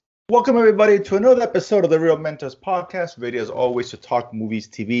Welcome, everybody, to another episode of the Real Mentors Podcast. Video, as always, to talk movies,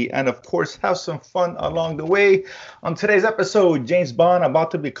 TV, and, of course, have some fun along the way. On today's episode, James Bond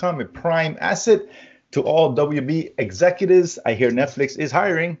about to become a prime asset to all WB executives. I hear Netflix is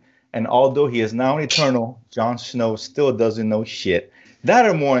hiring, and although he is now an eternal, Jon Snow still doesn't know shit. That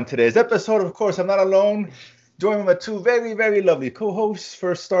or more in today's episode. Of course, I'm not alone. Joined by two very, very lovely co-hosts.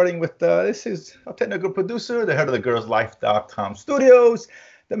 First, starting with this is our technical producer, the head of the girlslife.com studios,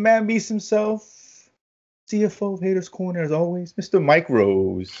 the man beast himself, CFO of Haters Corner, as always, Mr. Mike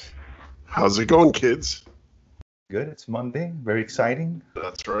Rose. How's it going, kids? Good. It's Monday. Very exciting.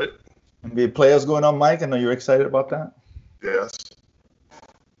 That's right. NBA playoffs going on, Mike. I know you're excited about that. Yes.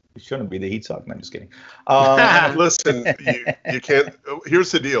 It shouldn't be the Heat suck. No, I'm just kidding. Listen, you can't.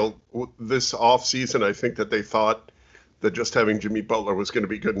 Here's the deal. This offseason, I think that they thought that just having Jimmy Butler was going to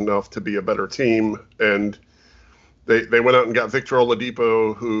be good enough to be a better team, and they went out and got Victor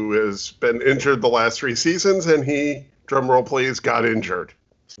Oladipo, who has been injured the last 3 seasons, and he, drumroll please, got injured.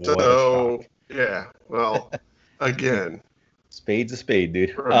 So, yeah, well, again. Spade's a spade,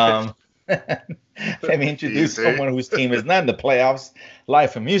 dude. Right. Let me introduce someone whose team is not in the playoffs.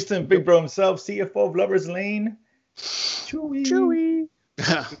 Live from Houston, Big Bro himself, CFO of Lovers Lane, Chewy.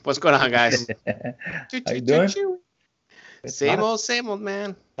 What's going on, guys? How you doing? Same old,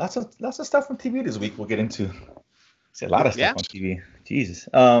 man. Lots of stuff on TV this week we'll get into. It's a lot of stuff on TV. Jesus.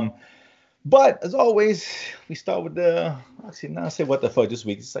 But as always, we start with not say what the fuck this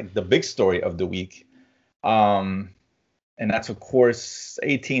week. It's like the big story of the week. And that's, of course,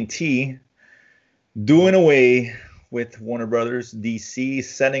 AT&T doing away with Warner Brothers DC,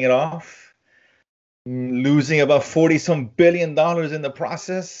 setting it off, losing about $40-some billion in the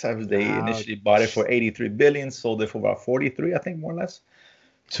process. As they initially bought it for $83 billion, sold it for about $43, I think, more or less.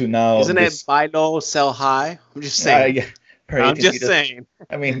 To now, isn't it buy low, sell high? I'm just saying. Yeah. I'm just saying.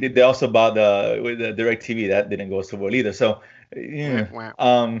 I mean, they also bought the DirecTV. That didn't go so well either. So, yeah. Wow.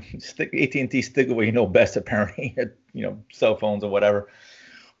 AT&T stick with what you know best, apparently. Cell phones or whatever.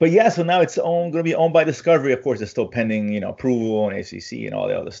 But yeah, so now it's going to be owned by Discovery. Of course, it's still pending, approval and ACC and all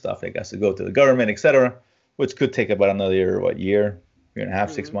the other stuff. It has to go to the government, etc., which could take about another year and a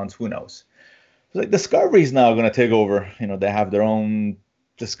half, 6 months, who knows? It's like Discovery is now going to take over. They have their own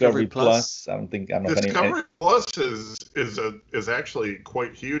Discovery Plus. I don't know if Discovery Plus is actually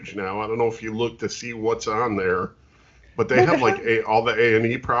quite huge now. I don't know if you look to see what's on there, but they have all the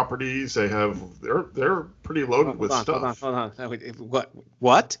A&E properties. They're pretty loaded with stuff. Hold on.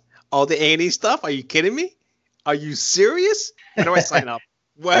 What? All the A&E stuff? Are you kidding me? Are you serious? Where do I sign up?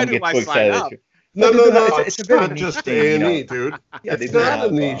 Where do I sign up? No. It's not just A&E, dude. Yeah, it's not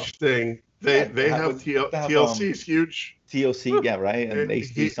a niche thing. They have TLC's huge. TLC, yeah, right, and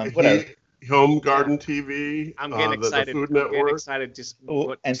HD, something, whatever. Home Garden TV. I'm getting excited. The Food Network. I'm getting excited.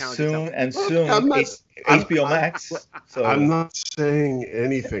 Soon, HBO Max. So. I'm not saying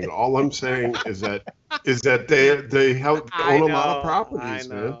anything. All I'm saying is that they own a lot of properties,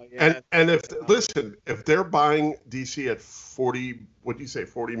 man. Yeah. And if they're buying DC at 40, what do you say,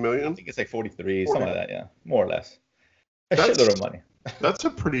 40 million? I think it's like 43, something like that, yeah, more or less. A shitload of money. That's a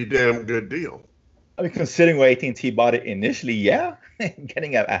pretty damn good deal. I mean, considering where AT&T bought it initially, yeah,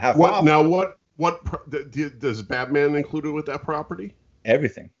 getting a half off. Now, what does Batman included with that property?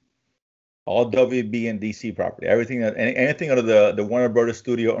 Everything, all WB and DC property, everything, anything under the Warner Brothers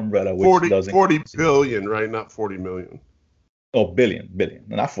Studio umbrella, which 40 billion, right? Not 40 million. Oh, billion,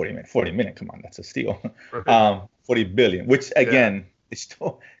 no, not 40 million. 40 million, come on, that's a steal. Right. 40 billion, which again is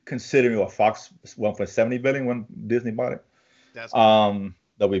still considering what Fox went for 70 billion when Disney bought it. That's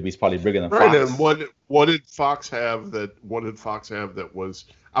WB's probably bigger than Fox. Right, and what did Fox have that was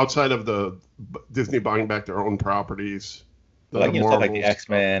outside of the Disney buying back their own properties? Stuff like the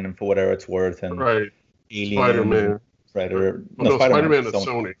X-Men and for whatever it's worth, and Alien, Spider-Man, Predator. No, Spider-Man is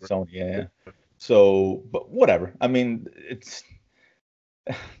Sony. Sony, yeah. So, but whatever. I mean,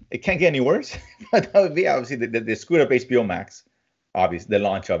 it can't get any worse. But that would be obviously they screwed up HBO Max. Obviously, the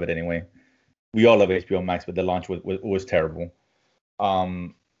launch of it anyway. We all love HBO Max, but the launch was terrible.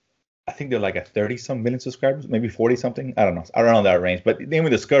 I think they're like at 30-some million subscribers, maybe 40-something. I don't know. I don't know that range. But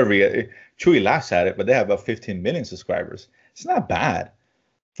even Discovery, Chewy laughs at it, but they have about 15 million subscribers. It's not bad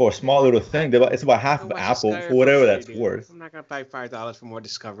for a small little thing. It's about half of Apple for whatever that's worth. I'm not gonna pay $5 for more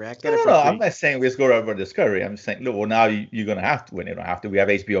Discovery. I get it for free. I'm not saying let's go over Discovery. I'm just saying, look, well, now you're gonna have to. When you don't have to, we have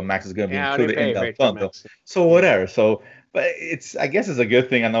HBO Max is gonna be included in that bundle. So whatever. So. But I guess it's a good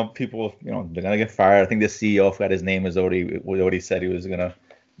thing. I know people, they're gonna get fired. I think the CEO, forgot his name, was already said he was gonna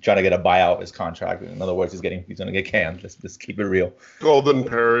try to get a buyout of his contract. In other words, he's gonna get canned. Let's keep it real. Golden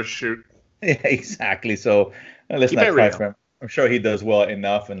parachute. Yeah, exactly. So let's not cry for him. I'm sure he does well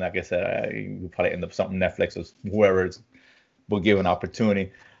enough. And like I said, he'll probably end up something Netflix or whoever will give an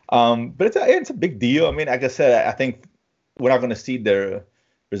opportunity. But it's a big deal. I mean, like I said, I think we're not going to see the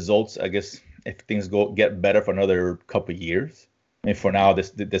results, I guess, if things get better for another couple of years. I mean, for now,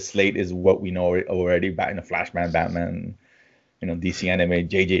 the slate is what we know already. Back in the Flashman, Batman, DC anime,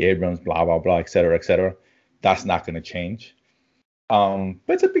 J.J. Abrams, blah blah blah, et cetera, et cetera. That's not going to change. But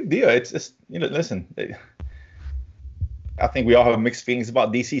it's a big deal. It's just, listen. I think we all have mixed feelings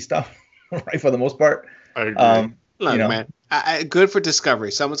about DC stuff, right? For the most part. I agree. Look, man, good for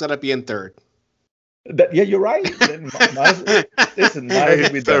Discovery. Someone's got to be in third. Yeah, you're right.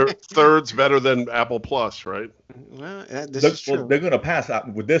 Third's better than Apple Plus, right? Well, this is true. They're going to pass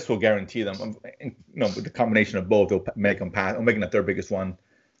out. With this, we'll guarantee them. With the combination of both, they'll make them pass. I'm making the third biggest one.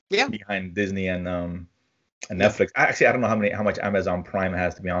 Yeah. Behind Disney and Netflix. Actually, I don't know how much Amazon Prime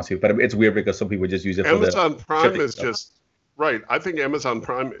has, to be honest with you. But it's weird because some people just use it for Amazon Prime is stuff. Just right. I think Amazon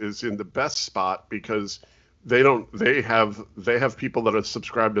Prime is in the best spot because they have people that are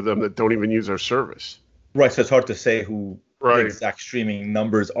subscribed to them that don't even use their service. Right. So it's hard to say who the exact streaming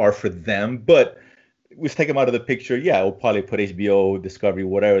numbers are for them, but we take them out of the picture. Yeah, we'll probably put HBO, Discovery,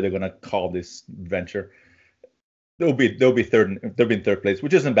 whatever they're gonna call this venture. They'll be in third place,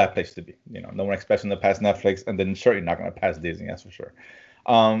 which isn't a bad place to be. No one expects them to pass Netflix, and then certainly not going to pass Disney, that's for sure.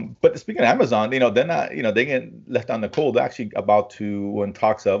 But speaking of Amazon, they're not, they get left on the cold. They're actually about to, in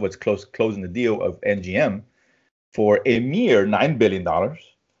talks of what's closing the deal of MGM for a mere $9 billion.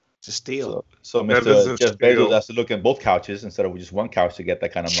 It's a steal. So Mr. Jeff Bezos has to look at both couches instead of just one couch to get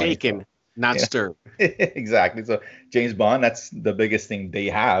that kind of money. Shaken, not stirred. Exactly. So James Bond, that's the biggest thing they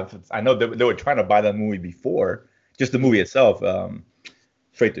have. I know they were trying to buy that movie before. Just the movie itself,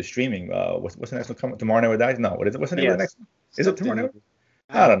 straight to streaming. What's the next one coming? Tomorrow Never Dies? No, what is it? What's the name of the next one? Is it Tomorrow Never?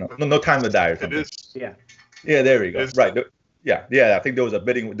 I don't know. No Time to Die or something. It is. Yeah. Yeah, there we go. Right. Yeah. I think there was a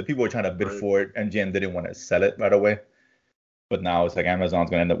bidding. The people were trying to bid for it, and MGM didn't want to sell it right away. But now it's like Amazon's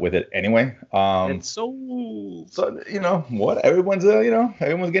going to end up with it anyway. It's so what? Everyone's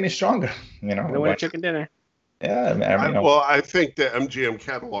getting stronger. No chicken dinner. Yeah, man. I think the MGM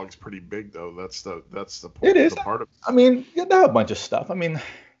catalog's pretty big, though. That's the point. It is. The part of it. I mean, they have a bunch of stuff. I mean,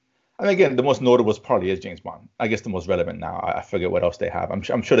 again, the most notable probably is James Bond. I guess the most relevant now. I forget what else they have. I'm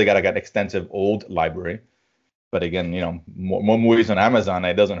sure they got an extensive old library. But again, more movies on Amazon.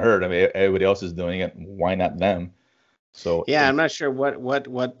 It doesn't hurt. I mean, everybody else is doing it. Why not them? So yeah, I'm not sure what.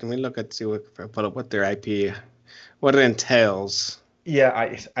 Let me look at see what their IP, what it entails.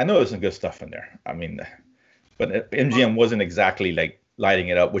 Yeah, I know there's some good stuff in there. I mean. But MGM wasn't exactly like lighting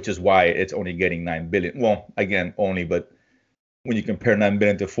it up, which is why it's only getting $9 billion. Well, again, only, but when you compare $9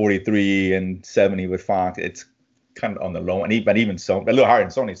 billion to 43 and 70 with Fox, it's kind of on the low. And even Sony, a little higher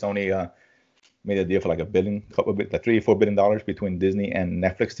than Sony. Sony made a deal for like $1 billion, like $3 or $4 billion between Disney and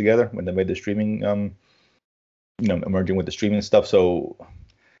Netflix together when they made the streaming, emerging with the streaming stuff. So,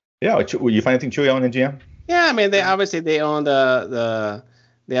 yeah, you find anything chewy on MGM? Yeah, I mean, they own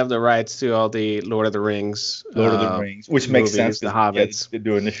They have the rights to all the Lord of the Rings. Which makes sense. The Hobbits. They're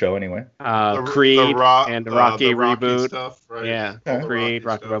doing the show anyway. Creed and the Rocky reboot. Stuff, right? Yeah, Creed,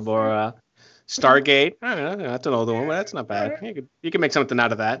 Rocky Balboa, Stargate. I don't know, that's an older one, but that's not bad. You can make something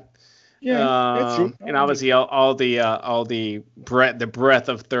out of that. Yeah, that's true. And obviously all the breadth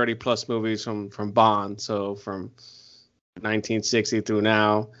of 30 plus movies from Bond. So from 1960 through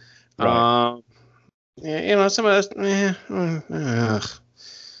now. Right. Some of those.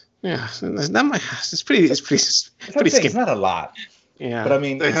 Yeah, it's pretty skinny. It's not a lot. Yeah, but I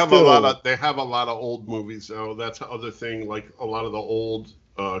mean, they have a lot of old movies though. That's the other thing. Like a lot of the old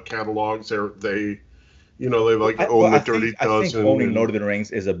catalogs, they own the Dirty Dozen. I think owning Lord of the Rings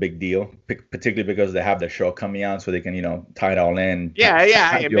is a big deal, particularly because they have the show coming out, so they can tie it all in. Yeah,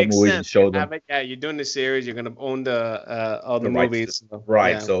 it makes sense. And show them. You're doing the series. You're gonna own all the movies.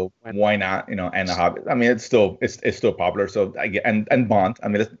 Right. Yeah, so why not? And the Hobbit. I mean, it's still popular. So and Bond. I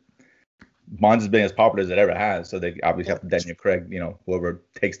mean, Bond's been as popular as it ever has. So they obviously have Daniel Craig. Whoever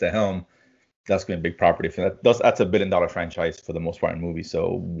takes the helm, that's going to be a big property for that. That's $1 billion franchise for the most part in movies.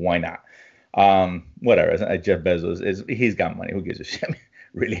 So why not? Whatever. Jeff Bezos he's got money. Who gives a shit?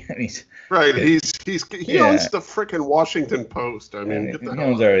 Really? Right. He owns the freaking Washington Post. I mean, he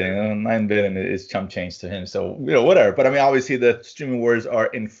owns everything. $9 billion is chump change to him. So whatever. But I mean, obviously the streaming wars are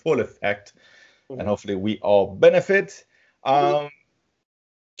in full effect, and hopefully we all benefit.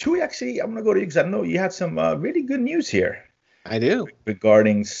 Chewy, actually, I'm gonna go to you because I know you had some really good news here. I do.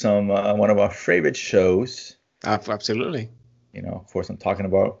 Regarding some one of our favorite shows. Absolutely. Of course, I'm talking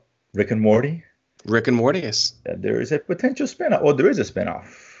about Rick and Morty. Rick and Morty, yes. There is a potential spinoff. Oh, there is a spinoff.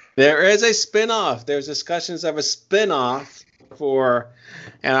 There is a spinoff. There's discussions of a spinoff S04,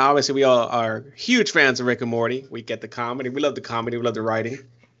 and obviously we all are huge fans of Rick and Morty. We get the comedy. We love the comedy. We love the writing.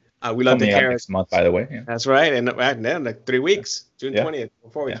 We love the Coming out characters. next month, by the way. Yeah. That's right, and then like 3 weeks, June 20th,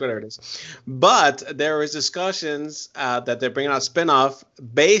 4 weeks, whatever it is. But there is discussions that they're bringing out a spinoff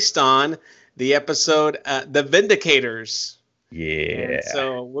based on the episode "The Vindicators." Yeah. And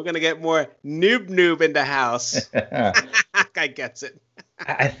so we're gonna get more noob in the house. Guy gets it.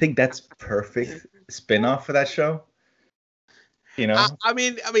 I think that's perfect spin-off for that show. You know. I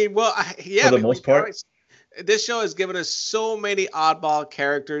mean, well, yeah. For the most part. This show has given us so many oddball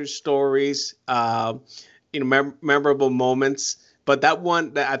characters, stories, memorable moments. But that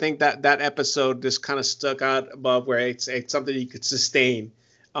one, I think that episode just kind of stuck out above where it's something you could sustain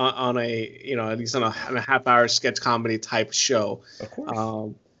on a, at least on a half-hour sketch comedy type show. Of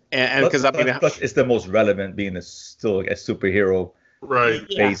course. And because plus it's the most relevant, being still a superhero. Right.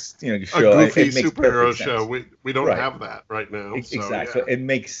 Based, show. A goofy superhero show. We don't have that right now. Exactly. So it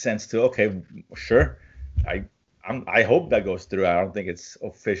makes sense to, okay, sure. I hope that goes through. I don't think it's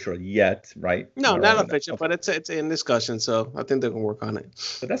official yet, right? No, not official, but it's in discussion. So I think they can work on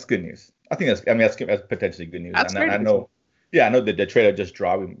it. But that's good news. I think that's potentially good news. That's I know. Yeah, I know that the trailer just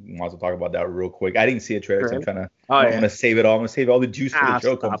dropped. We might as well talk about that real quick. I didn't see a trailer, so I'm trying to. I'm gonna save it all. I'm gonna save all the juice for the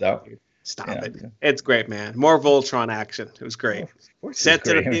show comes out. Stop it! It's great, man. More Voltron action. It was great. Set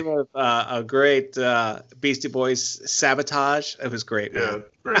to the theme of a great Beastie Boys "Sabotage." It was great, man.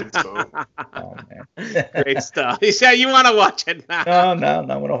 Yeah, great song. Oh man, great stuff. You said you want to watch it now. No, I'm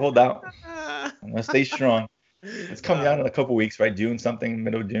gonna hold out. I'm gonna stay strong. It's coming out in a couple weeks, right? June something,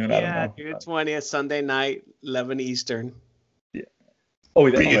 middle of June. I don't know. June 20th, Sunday night, 11 Eastern. Yeah. Oh,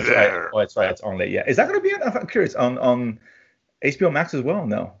 that's there. Right. Oh, that's right. It's on late. Yeah. Is that gonna be? I'm curious on HBO Max as well?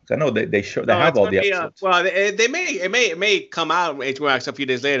 No, I know they have all the episodes. Well, it may come out on HBO Max a few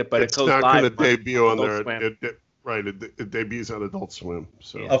days later, but it's goes not live going to debut on there. Right, it debuts on Adult Swim.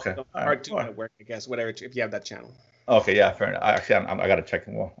 So okay, Cartoon Network, I guess, whatever. If you have that channel. Okay, yeah, fair enough. Actually, I gotta check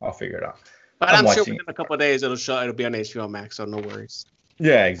them. Well, I'll figure it out. But I'm sure within a couple of days it'll be on HBO Max, so no worries.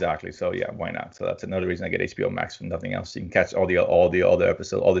 Yeah, exactly. So yeah, why not? So that's another reason I get HBO Max for nothing else. You can catch all the other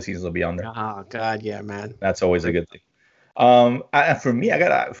episodes, all the seasons will be on there. Oh God, yeah, man. That's always a good thing. And for me,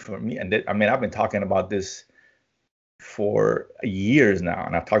 I've been talking about this for years now,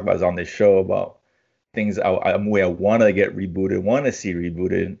 and I've talked about this on this show about things I want to get rebooted, want to see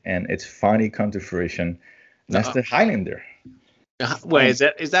rebooted, and it's finally come to fruition. And that's the Highlander. Wait,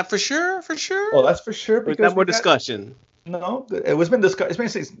 is that for sure? For sure? Well, that's for sure. Because more discussion. No, it was been discussed.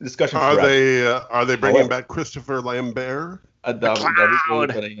 It's been discussion. Are they bringing back Christopher Lambert?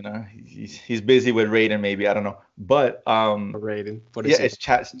 Cloud. But, he's busy with Raiden, maybe, I don't know. But Raiden. What is it? It's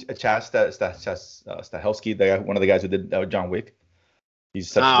Chaz Stahelski, one of the guys who did John Wick.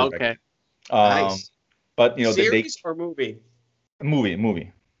 He's such a good okay. Nice. But series or movie? Movie.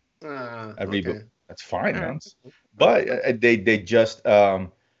 A reboot. That's fine, man. But they just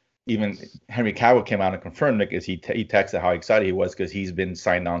even Henry Cavill came out and confirmed it because he texted how excited he was because he's been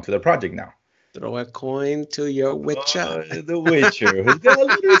signed on to the project now. Throw a coin to your Witcher. The Witcher, who's got a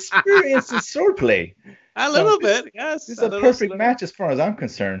little experience in swordplay. A little bit, yes. It's a perfect match as far as I'm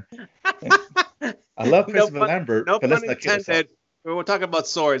concerned. I love Christopher Lambert. No pun intended. We're talking about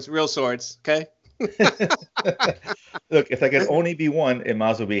swords, real swords, okay? Look, if there can only be one, it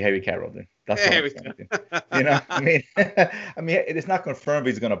might as well be Harry Cavill. Then that's what I'm thinking. I mean, it's not confirmed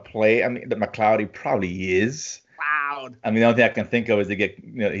he's gonna play. I mean, the McCloud probably is. I mean, the only thing I can think of is to get,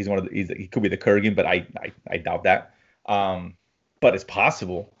 he's he could be the Kurgan, but I doubt that. But it's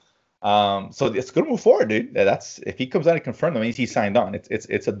possible. So it's gonna move forward, dude. That's if he comes out and confirmed, that means he's signed on.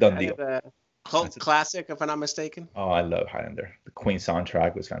 It's a done deal. Cult classic, if I'm not mistaken. Oh, I love Highlander. The Queen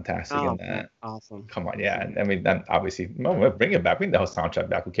soundtrack was fantastic in that. Awesome. Come on, yeah. I mean, then obviously, we'll bring it back. Bring the whole soundtrack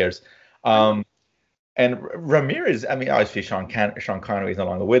back. Who cares? And Ramirez. I mean, obviously, Sean Connery is no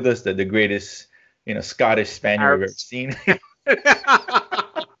longer with us. The greatest, Scottish Spaniard we've ever seen.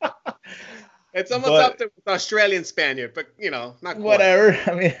 It's almost up there with Australian Spanian, but not quite. Whatever.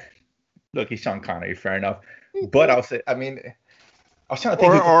 I mean, look, he's Sean Connery, fair enough. But I'll say, I mean, I was trying to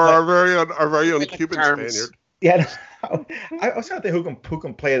think. Or our very own Cuban Spaniard. Yeah, I was trying to think who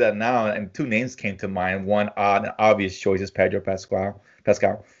can play that now, and two names came to mind. One obvious choice is Pedro Pascal.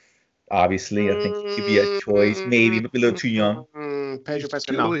 Obviously, I think he could be a choice. Maybe a little too young. Pedro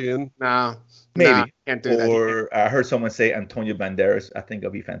Pascal. No. Maybe. Nah, can't do or I heard someone say Antonio Banderas. I think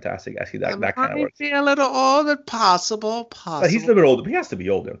it'll be fantastic. Actually, that kind of works. Be a little older, possible. But he's a little bit older. But he has to be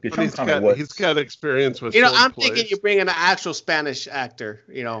older. He's got experience with. I'm thinking you bring in an actual Spanish actor.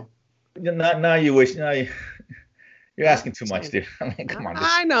 Now you wish. Now you're asking too much, dude. I mean, come on. Dude.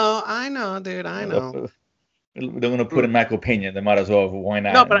 I know, dude. I know. They're going to put in Michael Pena. They might as well. Why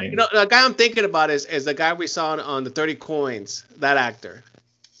not? No, but the guy I'm thinking about is the guy we saw on the 30 Coins. That actor.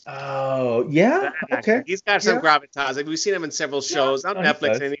 Oh yeah, okay. He's got some gravitas. Like, we've seen him in several shows on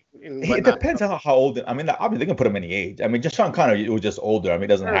Netflix. It depends on how old. I mean, obviously they can put him any age. I mean, just Sean Connery was just older. I mean, it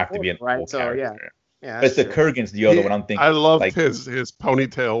doesn't have to be an old character. Yeah. But it's the Kurgan's the other one I'm thinking. I loved his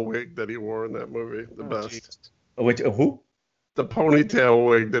ponytail wig that he wore in that movie. The best. Which who? The ponytail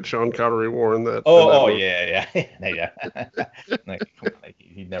wig that Sean Connery wore in that. Yeah.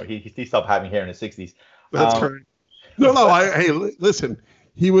 He stopped having hair in the 60s. That's correct. No. Hey, listen.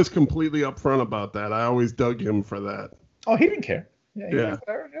 He was completely upfront about that. I always dug him for that. Oh, he didn't care.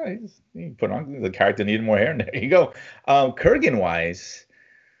 He put on the character needed more hair, and there you go. Kurgan-wise,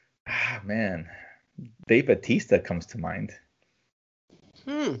 man, Dave Bautista comes to mind.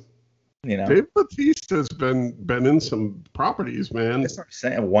 Dave Bautista's been in some properties, man. That's what I'm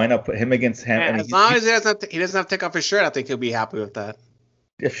saying. Why not put him against him? As long as he doesn't have to take off his shirt, I think he'll be happy with that.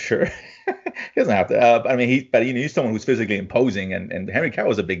 Yeah, sure. He doesn't have to. I mean, he's someone who's physically imposing, and Henry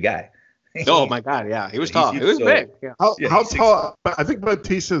Cavill's a big guy. Oh my God, yeah, he was tall. He was big. Yeah. How tall? I think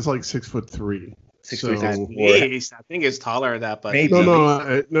Bautista's like 6'3". 6'3". I think he's taller than that, but maybe.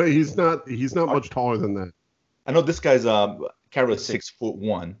 No, he's not. He's not much taller than that. I know this guy's Cavill is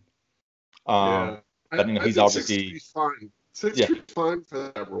 6'1". But he's obviously 6'3" fine. 6'3" fine for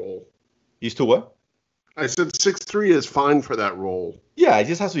that role. He's too what? I said 6'3" is fine for that role. Yeah, it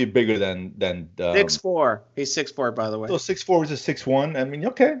just has to be bigger than 6'4". He's 6'4", by the way. So 6'4" versus 6'1". I mean,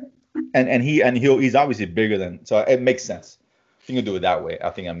 okay. And he's obviously bigger than, so it makes sense. If you can do it that way, I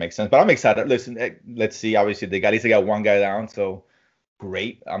think it makes sense. But I'm excited. Listen, let's see. Obviously, they at least got one guy down, so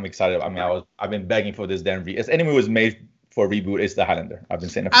great. I'm excited. I mean, I've been begging for this damn if anyone was made for a reboot, it's The Highlander. I've been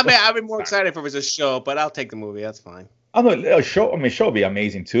saying it. I've been more excited if it was a show, but I'll take the movie. That's fine. I'm a show. I mean, show would be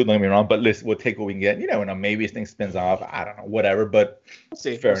amazing too. Don't get me wrong, but listen, we'll take what we can get. You never know. Maybe this thing spins off. I don't know. Whatever. But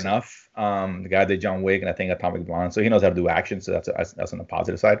fair enough. The guy did John Wick and I think Atomic Blonde, so he knows how to do action. So that's on the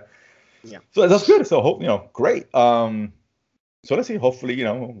positive side. Yeah. So that's good. So hope great. So let's see. Hopefully,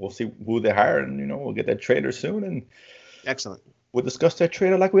 we'll see who they hire, and we'll get that trailer soon. And excellent. We'll discuss that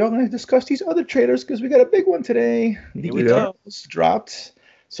trailer like we always discuss these other trailers because we got a big one today. Here we go. Dropped.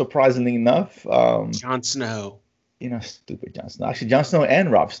 Surprisingly enough, Jon Snow. Stupid Jon Snow. Actually, Jon Snow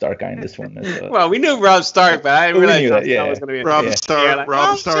and Robb Stark are in this one. Well, we knew Robb Stark, but I didn't realize Jon Snow was going to be.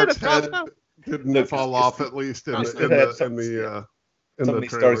 Robb Stark's head didn't fall off at least in the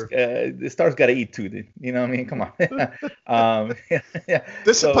Starks, the Starks got to eat too. You know what I mean? Come on.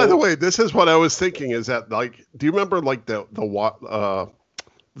 This, by the way, this is what I was thinking. Is that do you remember the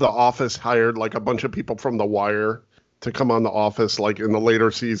Office hired like a bunch of people from The Wire to come on The Office like in the later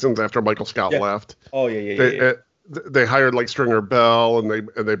seasons after Michael Scott left? Oh yeah. They hired like Stringer Bell, and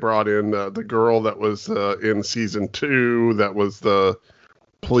they brought in the girl that was in season 2 that was the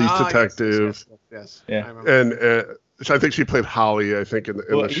police detective. Yes. Yeah. And I think she played Holly, I think, in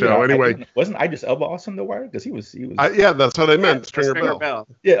the show. Anyway, wasn't Idris Elba also on The Wire? Because he was. Yeah, that's what I meant. Stringer Bell.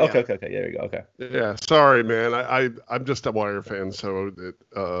 Yeah. Okay. There you go. Okay. Yeah. Sorry, man. I'm just a Wire fan, so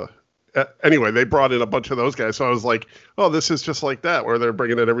anyway, they brought in a bunch of those guys. So I was like, oh, this is just like that, where they're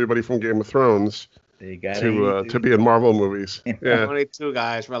bringing in everybody from Game of Thrones to be in Marvel movies. Yeah. 22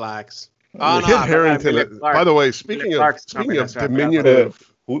 guys, relax. Kit Harington. By the way, speaking of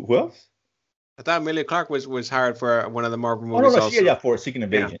diminutive. Who else? I thought Emilia Clarke was hired for one of the Marvel movies. For Secret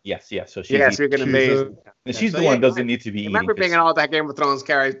Invasion. Yeah. Yes. So Secret Invasion. And she's the one who doesn't need to be. Remember being in all that Game of Thrones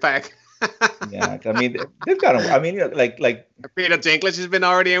carries pack. Yeah, I mean they've got them. I mean, like Peter Dinklage has been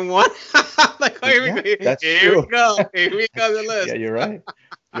already in one. Here we go. Here we go. The list. Yeah, you're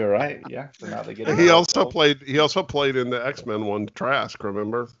right. Yeah. So now they get. He also played in the X-Men one, Trask.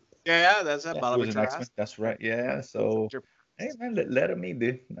 Remember? Yeah, that's that. Trask. That's right. Yeah. So hey man, let him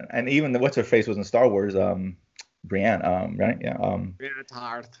do. And even what's her face was in Star Wars. Brienne, right? Yeah. Brienne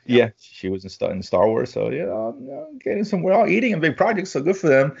Tarth. Yeah, she was in Star Wars. So getting some. We're all eating in big projects, so good for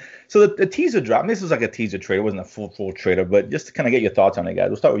them. So the teaser drop. This was like a teaser trailer. It wasn't a full trailer, but just to kind of get your thoughts on it, guys.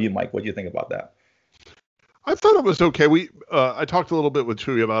 We'll start with you, Mike. What do you think about that? I thought it was okay. I talked a little bit with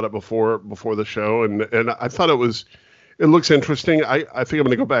Chewy about it before the show, and I thought it looks interesting. I think I'm going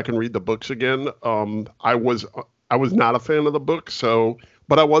to go back and read the books again. I was not a fan of the book,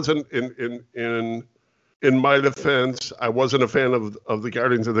 but I wasn't in my defense, I wasn't a fan of the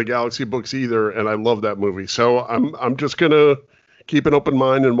Guardians of the Galaxy books either, and I love that movie. So I'm just gonna keep an open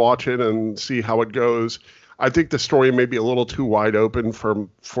mind and watch it and see how it goes. I think the story may be a little too wide open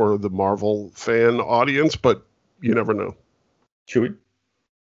for the Marvel fan audience, but you never know. Chewy?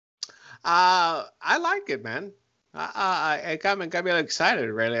 I like it, man. It got me excited,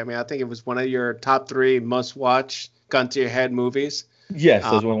 really. I mean, I think it was one of your top 3 must-watch, gun-to-your-head movies. Yes,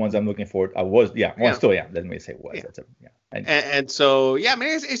 those were the ones I'm looking for. I still am. Let me say was. Yeah. That's a, yeah. And so, yeah, I mean,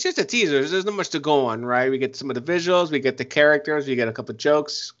 it's just a teaser. There's not much to go on, right? We get some of the visuals, we get the characters, we get a couple of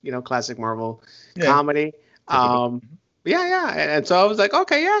jokes, classic Marvel comedy. And so I was like,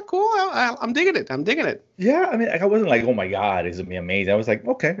 okay, yeah, cool. I'm digging it. Yeah, I mean, I wasn't like, oh my God, it's gonna be amazing. I was like,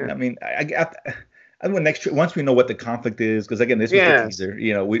 okay. Yeah. I mean, once we know what the conflict is, because again, this was the teaser.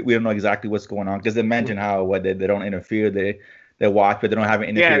 We don't know exactly what's going on. Because they mentioned how they don't interfere. They watch, but they don't have an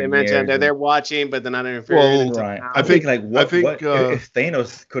interfere. Yeah, they mentioned that they're watching, but they're not interfering. Well, right. I think if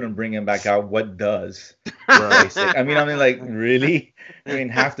Thanos couldn't bring him back out, what does? Right. I mean, like, really? I mean,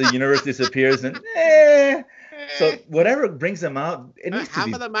 half the universe disappears, and so whatever brings them out, it needs to be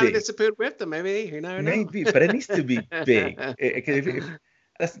half of them might have disappeared with them, maybe. Maybe, but it needs to be big.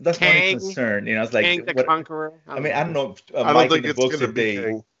 That's my only concern. It's like Kang the Conqueror. I mean, I don't know. I don't think it's going to be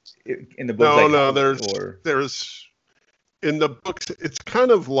King. In the books, there's. In the books, it's kind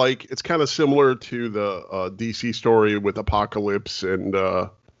of similar to the DC story with Apocalypse and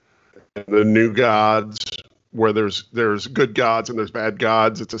the New Gods, where there's good gods and there's bad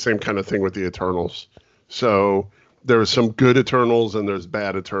gods. It's the same kind of thing with the Eternals. So there's some good Eternals and there's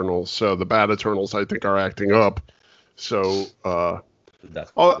bad Eternals. So the bad Eternals, I think, are acting up. So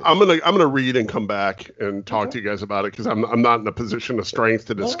I'm gonna read and come back and talk to you guys about it because I'm not in a position of strength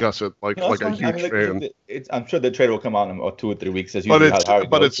to discuss it like a huge fan. I'm sure the trailer will come out in 2 or 3 weeks.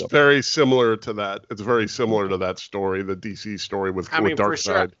 But it's very similar to that. It's very similar to that story, the DC story with Darkseid.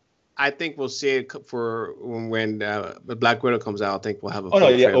 Sure. I think we'll see it for when Black Widow comes out. I think we'll have a. Oh no,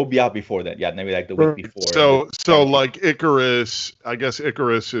 yeah, it'll be out before that. Yeah, maybe like the week before. So like Icarus, I guess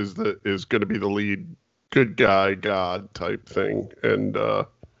Icarus is going to be the lead good guy god type thing, and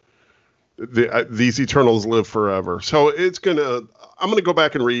these Eternals live forever. So I'm gonna go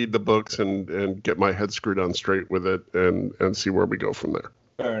back and read the books and get my head screwed on straight with it and see where we go from there.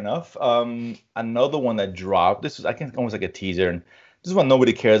 Fair enough. Another one that dropped. This was, I think, almost like a teaser, and this is one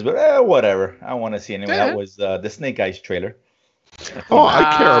nobody cares, but whatever. I want to see anyway. That was the Snake Eyes trailer.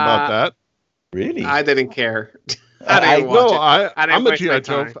 I care about that. Really? I didn't care. I'm a G.I.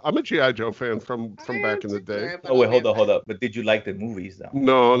 Joe. I'm a G.I. Joe fan from back in the day. Oh wait, hold up. But did you like the movies though?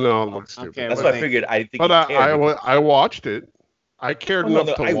 No, it looks stupid. Okay, that's what I figured. I think. But I watched it. I cared enough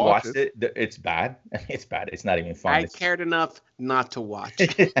to watch it. I watched it. It's bad. It's bad. It's not even fun. I cared enough not to watch.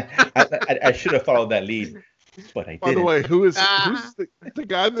 I should have followed that lead, but I didn't. By the way, who's the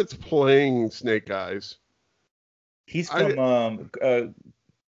guy that's playing Snake Eyes? He's from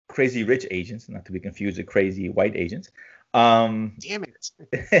Crazy Rich Asians, not to be confused with Crazy White Agents. Damn it!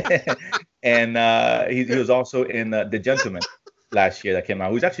 And he was also in The Gentleman last year that came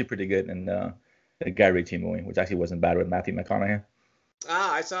out. Who's actually pretty good in the Guy Ritchie movie, which actually wasn't bad with Matthew McConaughey.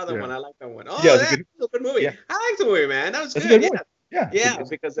 I saw that one. I like that one. Oh, yeah, that's a good movie. Yeah. I like the movie, man. That was good. Yeah,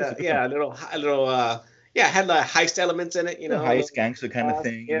 because a little had like heist elements in it, heist gangster kind of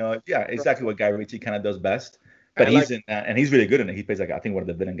thing. Exactly what Guy Ritchie kind of does best. But he's in that, and he's really good in it. He plays like I think one of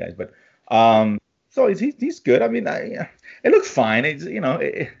the villain guys. But so he's good. I mean, it looks fine. It's I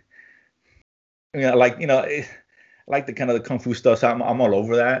like the kind of the kung fu stuff. So I'm all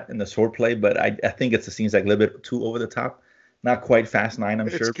over that in the sword play. But I think it seems like a little bit too over the top. Not quite Fast 9, I'm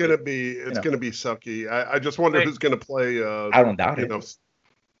sure. It's gonna be sucky. I just wonder who's gonna play. I don't doubt it.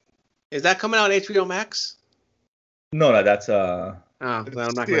 Is that coming out on HBO Max? No, that's I'm not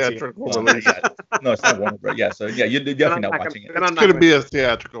going to see it. No, it's not Warner Bros. Yeah, so yeah, you're definitely not watching it. It's going to be a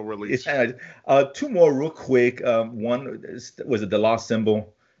theatrical release. Two more real quick. One was The Lost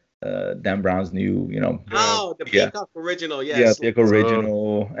Symbol. Dan Brown's new, the Peacock original, yes. Yeah, Peacock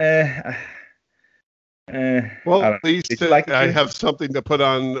original. Well, at least I have something to put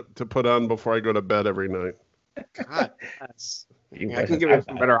on before I go to bed every night. God, I can give you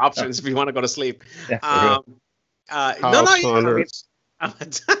some better options if you want to go to sleep. I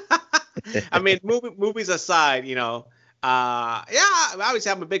mean, movies aside,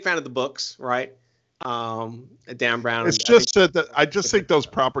 obviously I'm a big fan of the books, right? Dan Brown. It's just that I just think those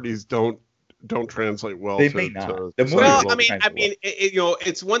properties don't translate well. They may not. It's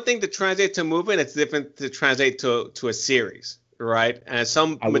one thing to translate to a movie, and it's different to translate to a series, right? And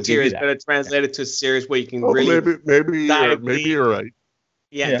some materials better translated to a series where you can maybe you're right.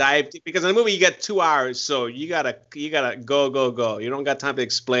 Yeah, dive deep, because in the movie you get 2 hours, so you gotta go. You don't got time to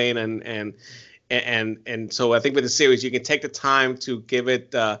explain and so I think with the series you can take the time to give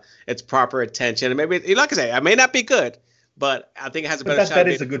it its proper attention, and maybe, like I say, it may not be good, but I think it has a better shot. That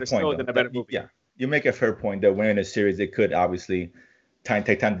is a good point than a better movie. Yeah, you make a fair point that when in a series it could obviously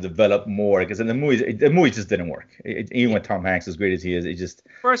take time to develop more, because in the movie just didn't work. Even with Tom Hanks, as great as he is, it just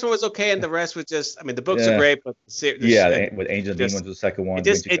first one was okay, and the rest was just. I mean, the books are great, but with Angel and Demons was the second one. It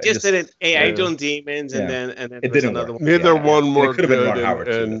just didn't. Angel and Demons, and then it didn't work. One. Neither one were good. Ron Howard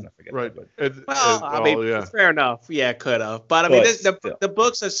and right. Fair enough. Yeah, could have. But I mean, the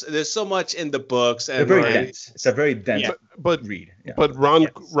books. There's so much in the books, and they're very dense. It's a very dense read. Yeah. But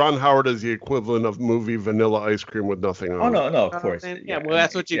Ron Howard is the equivalent of movie Vanilla Ice Cream with nothing on. Oh no, of course. Well,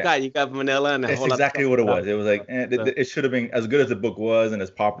 that's what you got. You got vanilla and a whole lot. That's exactly what it was. It was like it should have been as good as the book was and as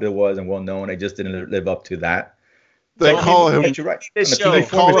popular it was and well known. It just didn't live up to that. They call him. You're right. They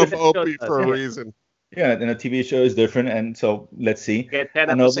call him Opie for a reason. Yeah, and the TV show is different, and so let's see. Get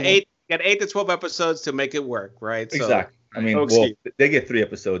 10 episodes, 8 to 12 episodes to make it work, right? Exactly. I mean, they get 3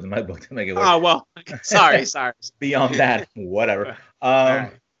 episodes in my book to make it work. Oh well, sorry. Beyond that, whatever.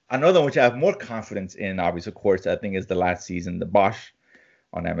 Another one which I have more confidence in, obviously, of course, I think is the last season, The Bosch,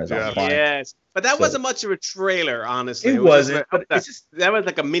 on Amazon Prime. Yes, but that wasn't much of a trailer, honestly. It wasn't, but it's just that was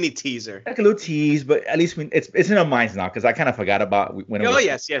like a mini teaser, like a little tease. But at least it's in our minds now, because I kind of forgot about when it was. Oh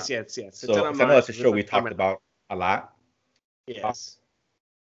yes. So I know that's a show we talked about a lot. Yes.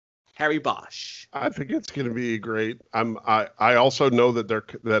 Harry Bosch. I think it's going to be great. I also know that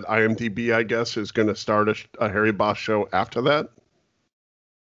that IMDb, I guess, is going to start a Harry Bosch show after that.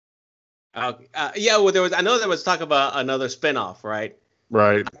 Well, I know there was talk about another spinoff, right?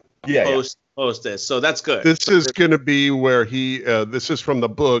 Right. Yeah. Post this, so that's good. This is going to be where he. This is from the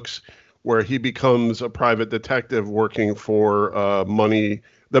books, where he becomes a private detective working for Money,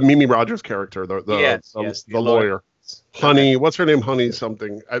 the Mimi Rogers character, the lawyer. Honey, what's her name? Honey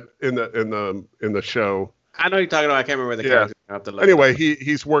something in the show. I know you're talking about. I can't remember the character. Anyway,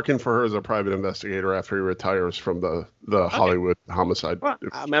 he's working for her as a private investigator after he retires from the Hollywood homicide. Well,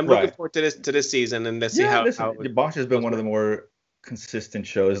 I'm looking forward to this season, and let's see how. Bosch has been one of the more consistent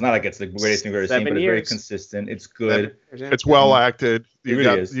shows. It's not like it's the greatest thing we've ever seen, but it's very consistent. It's good. It's well acted.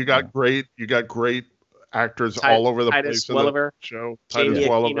 You got great actors all over the place in the show. Titus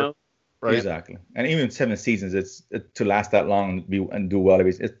Welliver. Right. Exactly, and even 7 seasons, it's to last that long and do well.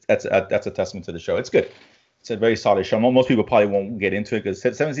 That's a testament to the show. It's good. It's a very solid show. Most people probably won't get into it because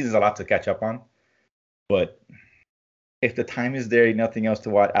 7 seasons is a lot to catch up on. But if the time is there, nothing else to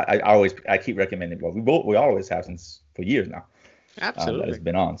watch, I keep recommending. Well, we always have for years now. Absolutely, that has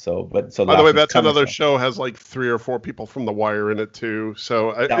been on. So by the way, that's another show has like 3 or 4 people from The Wire in it too.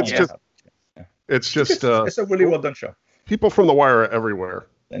 So it's a really well done show. People from The Wire are everywhere.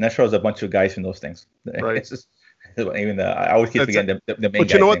 And that shows a bunch of guys from those things. Right. It's just, I always keep forgetting the main guy.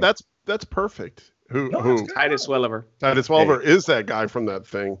 But you know what? That's perfect. Who? Titus Welliver. Titus Welliver is that guy from that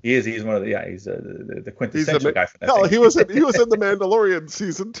thing. He is. He's one of he's the quintessential guy from that thing. He was in The Mandalorian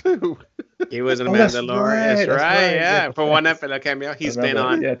season 2. He was in The Mandalorian. That's right. Yeah. For one episode cameo, he's been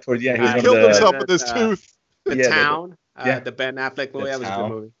on. He killed himself with his tooth. The Town. The Ben Affleck movie. That was a good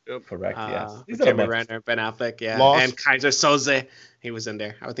movie. Yep. Correct. Yes. Jeremy Renner, Ben Affleck. Yeah. Lost. And Kaiser Soze. He was in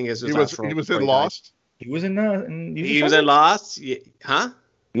there. I think he was in Lost. He was in Lost. Huh?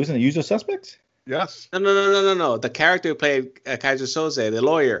 He was in The Usual Suspects. Yes. No. The character who played Kaiser Soze, the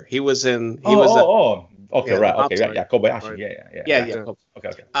lawyer. He was in. Okay, right. Okay, right. Yeah, Kobayashi. Right. Yeah.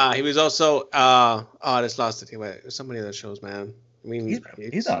 Okay. He was also. I just lost it. Anyway, so many other shows, man. I mean,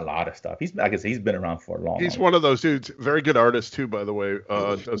 he's done a lot of stuff. I guess he's been around for a long. He's one of those dudes. Very good artist too, by the way.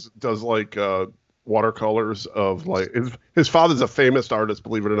 Does like watercolors of like his father's a famous artist,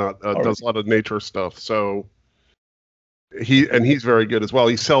 believe it or not. Does a lot of nature stuff. So he's very good as well.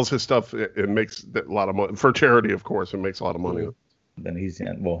 He sells his stuff and makes a lot of money for charity, of course, and makes a lot of money. Then he's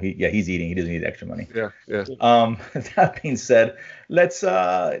eating. He doesn't need extra money. Yeah. That being said, let's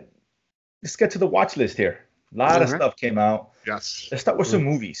get to the watch list here. A lot of stuff came out. Yes. Let's start with some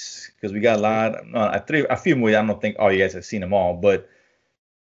movies because we got a few movies. I don't think all you guys have seen them all, but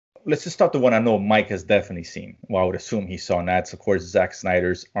let's just start the one I know Mike has definitely seen. Well, I would assume he saw, and that's of course Zack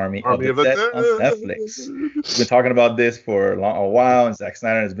Snyder's Army of the Dead on Netflix. We've been talking about this for a while, and Zack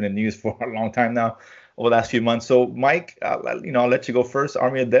Snyder has been in the news for a long time now, over the last few months. So, Mike, I'll let you go first.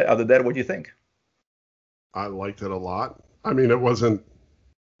 Army of the Dead. What do you think? I liked it a lot. I mean, it wasn't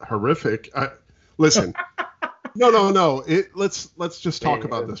horrific. Listen. No. Let's just talk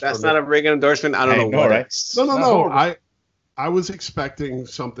about this. That's not a Reagan endorsement. I don't know what. Right? No. I was expecting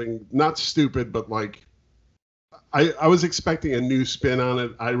something not stupid, but like I was expecting a new spin on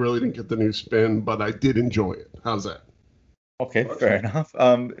it. I really didn't get the new spin, but I did enjoy it. How's that? Okay, fair enough.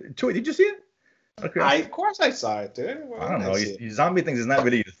 Troy, did you see it? Okay. Of course I saw it, dude. I don't know. Zombie things is not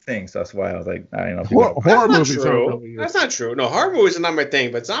really your thing, so that's why I was like, I don't know. Horror movies aren't really That's not true. No, horror movies are not my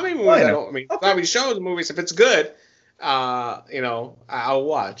thing, but zombie movies, zombie shows, movies, if it's good, I'll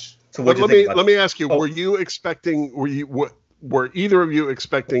watch. So But let me ask you: were either of you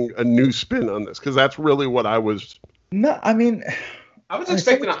expecting a new spin on this? Because that's really what I was. No, I mean, I was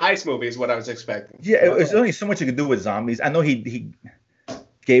expecting a heist movie. Is what I was expecting. Yeah, there's only so much you could do with zombies. I know he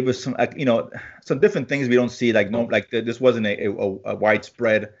gave us some some different things we don't see. This wasn't a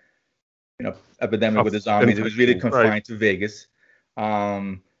widespread epidemic with the zombies. It was really confined to Vegas.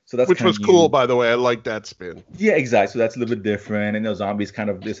 So that's which was cool, by the way. I like that spin. Yeah, exactly. So that's a little bit different. And zombies kind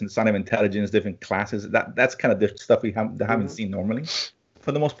of this sign of intelligence, different classes. That's kind of the stuff we haven't seen normally,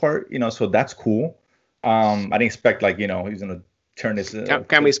 for the most part. So that's cool. I didn't expect he's gonna turn this.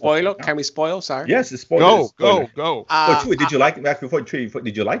 Can we spoil? Can we spoil? Sorry. Yes, it's spoiler. Go. Did you like it? Before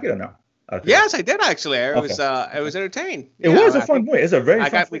did you like it or no? Okay. Yes, I did actually. It was entertaining. It was a fun movie. It's a very.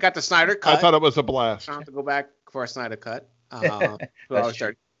 We got the Snyder cut. I thought it was a blast. I have to go back for a Snyder cut. I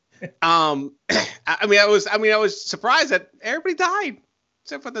was surprised that everybody died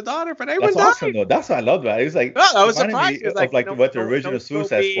except for the daughter, but everyone died. Awesome, though. That's what I love about it. It was like I was surprised. It was what the original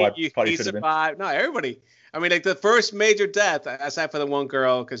Suicide Squad probably should have been. No, everybody. I mean, the first major death, aside for the one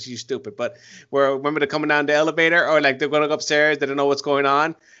girl because she's stupid, but remember they're coming down the elevator or they're going upstairs, they don't know what's going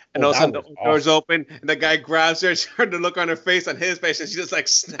on, and all of a sudden the door's open and the guy grabs her, the look on her face, on his face, and she just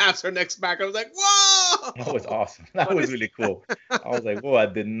snaps her neck back. I was like, whoa! That was awesome. That was really cool. I was like, whoa, I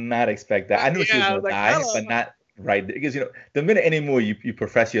did not expect that. I knew she was going to die, but not right there. Because, the minute anymore you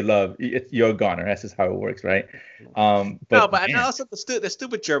profess your love, you're a goner. That's just how it works, right? But also the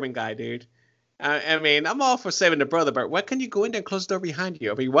stupid German guy, dude. I mean, I'm all for saving the brother, but why can't you go in there and close the door behind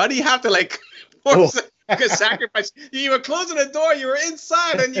you? I mean, why do you have to sacrifice? You were closing the door, you were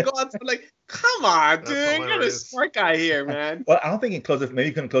inside, and you go out come on, dude, you're a smart guy here, man. Well, I don't think you can close it. Maybe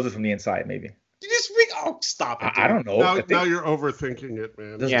you can close it from the inside, maybe. You just stop it. I don't know. Now you're overthinking it,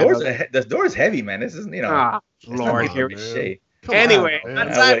 man. This door is heavy, man. This isn't, Lord, anyway,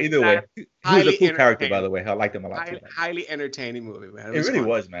 either way, he was a cool character, by the way. I liked him a lot too. Highly entertaining movie, man. It really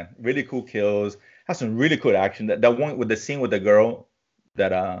was, man. Really cool kills. Has some really cool action. That one with the scene with the girl,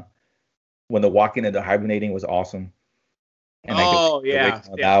 that when they're walking and they're hibernating was awesome. And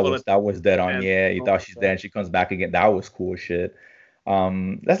that was dead on. Yeah, you thought she's dead, and she comes back again. That was cool shit.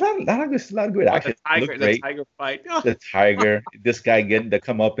 That's a lot of good action. The tiger fight. The tiger. This guy getting the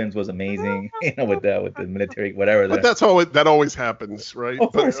comeuppance was amazing. With the military, whatever. But that always happens, right?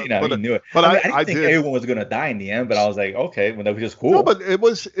 Of course, he knew it. But I didn't think everyone was gonna die in the end. But I was like, okay, well, that was just cool. No, but that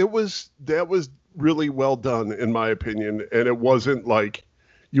was really well done, in my opinion, and it wasn't like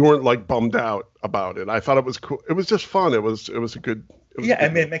you weren't bummed out about it. I thought it was cool. It was just fun. It was a good.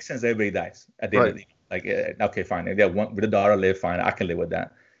 It makes sense. Everybody dies at the end of the day. Okay, fine. If with the daughter live, fine. I can live with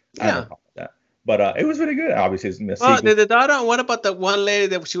that. I don't have a problem with that. But it was really good. Obviously, it's did the daughter? What about the one lady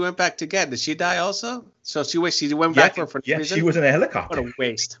that she went back to get? Did she die also? So she went back for no reason? She was in a helicopter. What a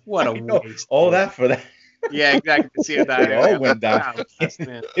waste. What a waste. All that for that. Yeah, exactly. See her die. They all went down.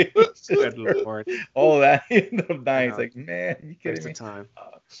 Good Lord. All that. He ended up dying. It's like, man, you kidding me? Time.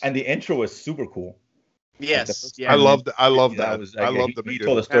 And the intro was super cool. Yes. I love that. I love that. He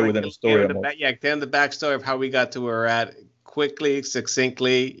told a story within a story. Then the backstory of how we got to where we're at. Quickly,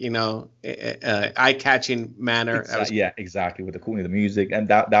 succinctly, eye-catching manner. Exactly. With the music, and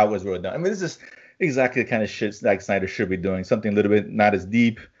that was well done. I mean, this is exactly the kind of shit like Snyder should be doing. Something a little bit not as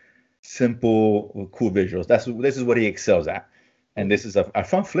deep, simple, with cool visuals. This is what he excels at. And this is a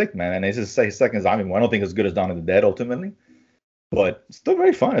fun flick, man. And this is his second zombie one. I don't think it's as good as Dawn of the Dead ultimately, but still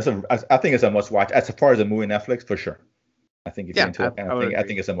very fun. I think it's a must watch as far as a movie Netflix for sure. I think if you're into that kind of thing, I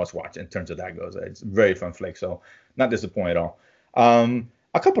think it's a must watch in terms of that goes. It's a very fun flick, so not disappointed at all.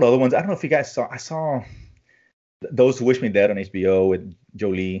 A couple of other ones. I don't know if you guys saw. I saw Those Who Wish Me Dead on HBO with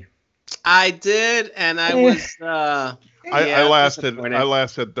Jolie. I did, and I was. I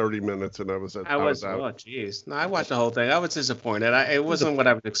lasted 30 minutes, and I was out. Oh, jeez. No, I watched the whole thing. I was disappointed. It wasn't what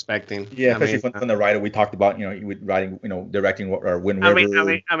I was expecting. Yeah, especially from the writer we talked about. With writing, directing or Wind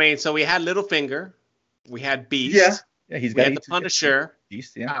River. I mean, so we had Littlefinger, we had Beast. Yeah, we had the Punisher.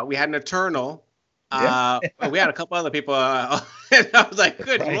 Beast, yeah. We had an Eternal. We had a couple other people. And I was like,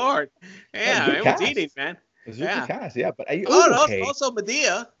 good Lord. Yeah, it was eating, man. It was really cast, yeah. But also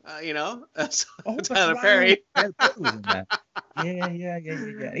Medea, Tyler Perry. Yeah.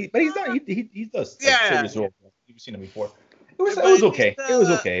 But he's done. He does. Serious role. You've seen him before. It was okay. It was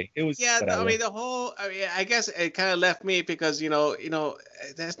okay. It was. Yeah, whatever. I mean, I guess it kind of left me because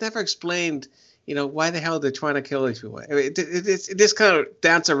that's never explained. Why the hell they're trying to kill these people? I mean, it just kind of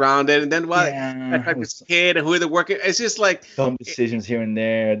dance around it, and then this kid and who they're working. It's just like some decisions here and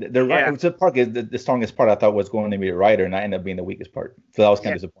there. The part is the strongest part. I thought was going to be the writer, and I ended up being the weakest part. So that was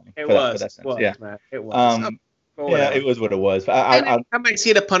kind of disappointing. It was. Man. It was. Yeah, it was what it was. I might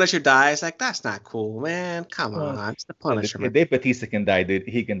see the Punisher die. It's like, that's not cool, man. Come on, it's the Punisher. If Dave Bautista can die, dude,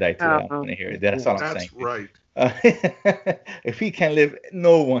 he can die too. I want to hear it. That's all I'm saying. That's right. If he can live,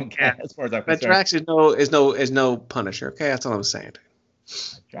 no one can. As far as I'm concerned. But Drax is no Punisher. Okay, that's all I'm saying.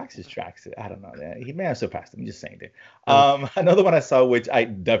 Drax is Drax. I don't know. He may have surpassed him. I'm just saying, dude. Another one I saw, which I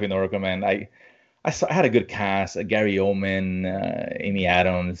definitely don't recommend. I had a good cast: Gary Oldman, Amy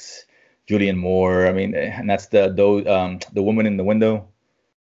Adams, Julianne Moore. I mean, and that's the woman in the window.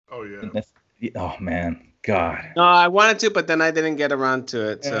 Oh yeah. Oh man, God. No, I wanted to, but then I didn't get around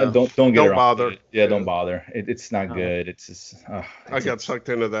to it. So don't bother. Yeah, don't bother. It's not good. It's just. I got sucked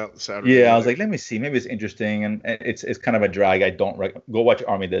into that Saturday. Yeah, I was like, let me see. Maybe it's interesting, and it's kind of a drag. I don't go watch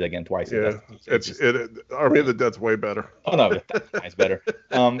Army of the Dead again twice. Yeah, Army of the Dead's way better. Oh no, it's better.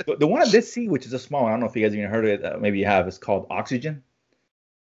 The one I did see, which is a small one, I don't know if you guys even heard of it. Maybe you have. It's called Oxygen.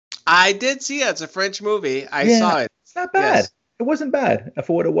 I did see it. It's a French movie. I saw it. It's not bad. Yes. It wasn't bad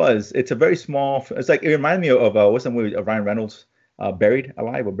for what it was. It's a very small. It's like, it reminded me of what's the movie of Ryan Reynolds, Buried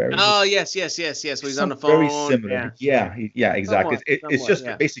Alive or Buried. Oh yes. Where he's on the phone. Very similar. Yeah, exactly. It's just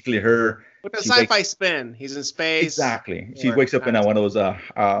basically her. With a sci-fi spin. He's in space. Exactly. She wakes up in one of those what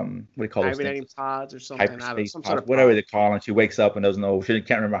do you call those things? Pods or something. Hyperspace pods, whatever they call it. She wakes up and doesn't know. She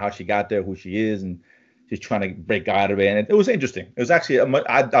can't remember how she got there, who she is, and she's trying to break out of it. And it was interesting. It was actually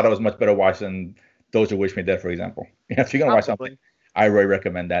I thought it was much better watch than Those Who Wish Me Dead, for example. If you're gonna watch something, I really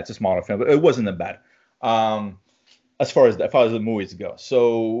recommend that. It's a smaller film, but it wasn't that bad. As far as the movies go.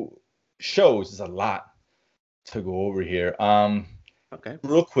 So shows is a lot to go over here. Okay.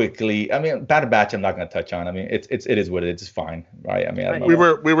 Real quickly, I mean, Bad Batch, I'm not going to touch on. I mean, it is what it is. It's fine, right? I mean, I don't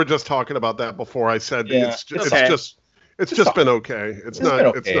know. We were just talking about that before. I said it's just been okay. It's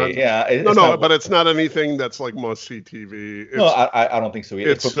not. But it's not anything that's like must see TV. No, I don't think so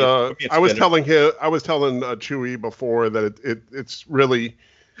either. I was telling Chewy before that it's really.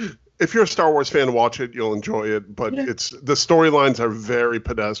 If you're a Star Wars fan, watch it. You'll enjoy it. But the storylines are very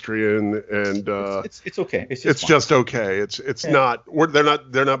pedestrian, and it's okay. It's just okay. It's not.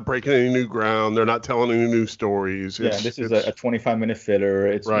 They're not breaking any new ground. They're not telling any new stories. This is a 25-minute filler.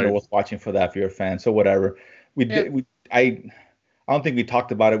 It's worth watching for that if you're a fan. So whatever. I don't think we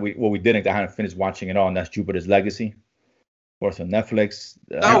talked about it. We didn't. I haven't finished watching it all, and that's Jupiter's Legacy. Of course, on Netflix.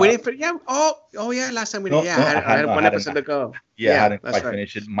 We didn't. Yeah. Oh, yeah. Last time we did. I had one episode to go. Yeah, I hadn't quite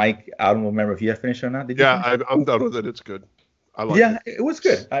finished it. Mike, I don't remember if you had finished it or not. Did you? I'm done with it. It's good. I liked it. It was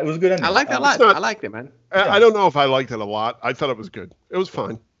good. It was good. I liked it a lot. I liked it, man. I don't know if I liked it a lot. I thought it was good. It was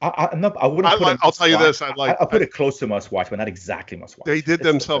fine. I wouldn't. I'll tell you this. I'll put it close to must watch, but not exactly must watch. They did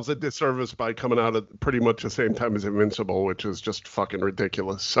themselves a disservice by coming out at pretty much the same time as Invincible, which is just fucking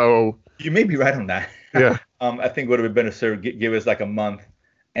ridiculous. So you may be right on that. Yeah. I think it would have been better to give us like a month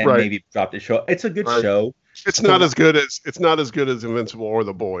and maybe drop the show. It's a good show. It's not as good as Invincible or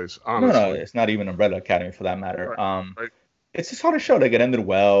The Boys. Honestly. No, it's not even Umbrella Academy for that matter. It's just sort of show that it ended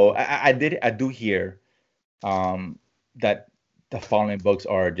well. I do hear that the following books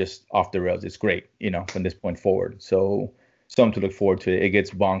are just off the rails. It's great, from this point forward. So something to look forward to. It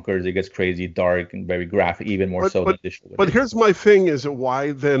gets bonkers, it gets crazy, dark, and very graphic, even more than the show. But here's my thing: is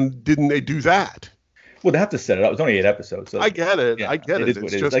why then didn't they do that? Well, they have to set it up. It's only 8 episodes. So I get it. Yeah, I get it. It's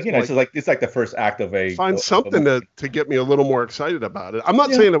just it's like the first act of a. Find something to get me a little more excited about it. I'm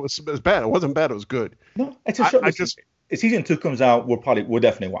not saying it was bad. It wasn't bad. It was good. No, it's a show. If season 2 comes out, we're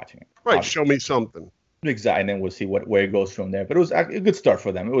definitely watching it. Right. Obviously. Show me something. Exactly, and then we'll see where it goes from there. But it was a good start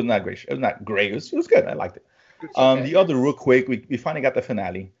for them. It was not great. It was not great. It was good. I liked it. The other, real quick, we finally got the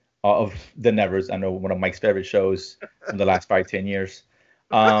finale of The Nevers. I know, one of Mike's favorite shows from the last 5-10 years.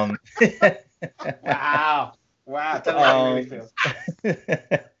 Wow. Tell me how you really feel.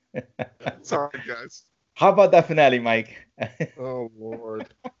 Sorry, guys. How about that finale, Mike? Oh, Lord.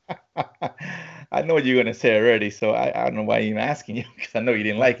 I know what you're going to say already, so I don't know why I'm asking you, because I know you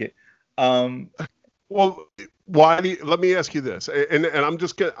didn't like it. Well, why do you, let me ask you this, and I'm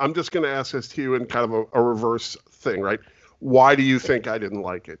just gonna ask this to you in kind of a reverse thing, right? Why do you think I didn't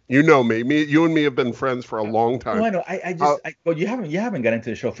like it? You know me. You and me have been friends for a long time. Oh, I know. Well, you haven't got into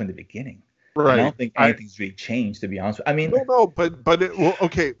the show from the beginning. Right. I don't think anything's really changed, to be honest. I mean,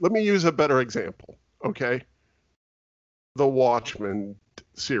 okay. Let me use a better example. Okay, the Watchmen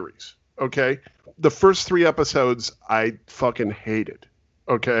series. Okay, the first 3 episodes I fucking hated.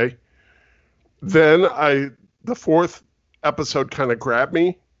 Okay. Then the 4th episode kind of grabbed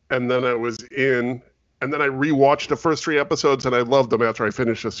me, and then I was in, and then I rewatched the first 3 episodes, and I loved them after I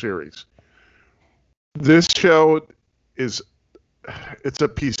finished the series. This show it's a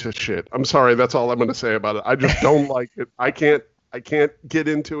piece of shit. I'm sorry, that's all I'm going to say about it. I just don't like it. I can't get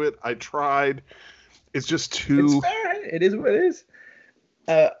into it. I tried. It's just too. It's fair. It is what it is.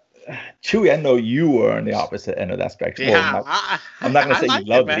 Chewy, I know you were on the opposite end of that spectrum. Yeah, Well, I'm not gonna say you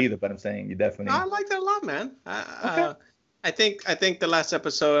loved it man. either, but I'm saying you definitely. I liked it a lot, man. Okay. I think the last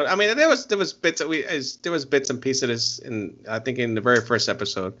episode. I mean, there was bits that there was bits and pieces in I think in the very first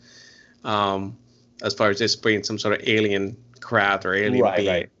episode, as far as just being some sort of alien craft or alien being.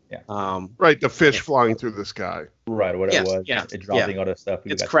 Right. Yeah. Right, the fish flying through the sky. Right, whatever it was. Yeah. It dropping other stuff.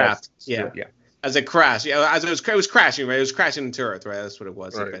 It's craft. Yeah. As it crashed, as it was crashing, right? It was crashing into Earth, right? That's what it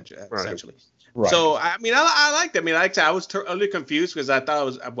was, essentially. Right. So, I mean, I liked it. I mean, I was totally confused because I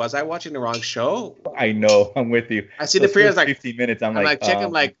thought was I watching the wrong show? I know. I'm with you. I see the previews like 15 minutes. I'm like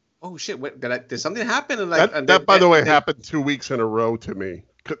checking, like, oh shit, what, did something happen? And like that by the way, happened 2 weeks in a row to me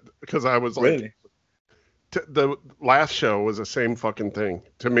because I was like, really? The last show was the same fucking thing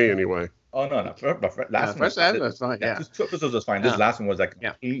to me anyway. Oh no. Last first one was fine. Yeah, two episodes was fine. This last one was like a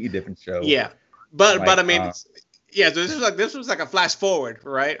completely different show. Yeah, but I mean, so this was like a flash forward,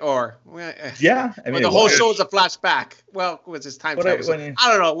 right? Or yeah, I mean, the whole show is a flashback. Well, was this time travel? So,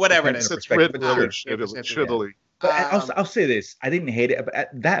 I don't know. Whatever it is, it's written really shittily. But I'll say this: I didn't hate it, but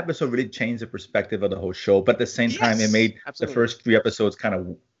that episode really changed the perspective of the whole show. But at the same time, it made the first 3 episodes kind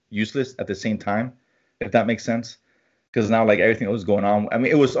of useless at the same time, if that makes sense. Because now, like, everything that was going on, I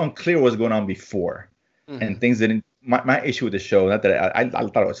mean, it was unclear what was going on before, and things didn't. My issue with the show, not that I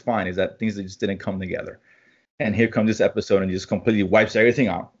thought it was fine, is that things just didn't come together. And here comes this episode and just completely wipes everything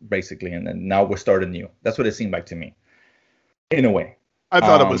out, basically, and then now we're starting new. That's what it seemed like to me, in a way. I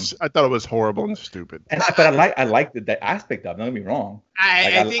thought it was horrible and stupid. But I like the aspect of it. Don't get me wrong.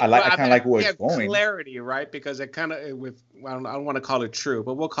 I kind of like where it's going. Clarity, right? Because it kind of I don't want to call it true,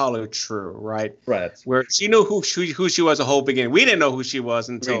 but we'll call it true, right? Right. Where she knew who she was the whole beginning. We didn't know who she was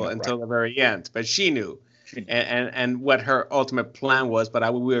until the very end, but she knew. And what her ultimate plan was, but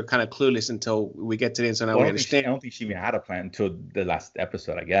we were kind of clueless until we get to the end. So now we understand. I don't think she even had a plan until the last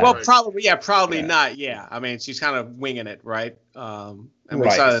episode, I guess. Well, probably not. Yeah, I mean, she's kind of winging it, right? And we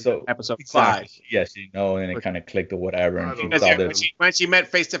saw that in episode 5. Yes, and it kind of clicked or whatever. And when she met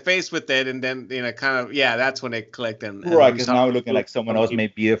face to face with it, and then kind of that's when it clicked. And right, because now we're looking like someone else may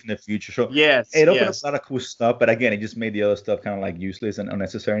be in the future. So it opened up a lot of cool stuff, but again, it just made the other stuff kind of like useless and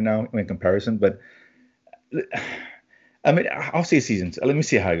unnecessary now in comparison. But I mean, I'll see seasons. Let me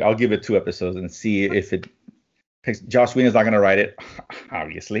see how I'll give it 2 episodes and see if it picks. Joss Whedon's not gonna write it,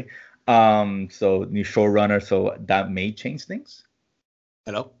 obviously. So new showrunner, so that may change things.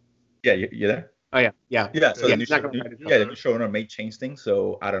 Hello. Yeah, you're there. Oh yeah. So the new showrunner may change things.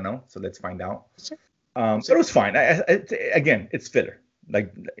 So I don't know. So let's find out. But it was fine. Again, it's filler.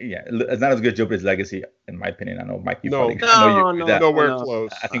 Like, it's not as good as Jupiter's Legacy, in my opinion. I know Mike, you probably nowhere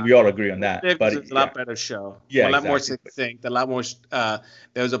close. I think we all agree on that. But it's a lot better show. Yeah, a lot more succinct. A lot more.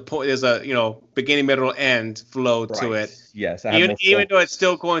 There's a beginning, middle, end flow to it. Yes, even though it's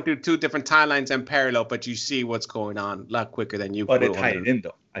still going through 2 different timelines and parallel, but you see what's going on a lot quicker than you. But it tied it in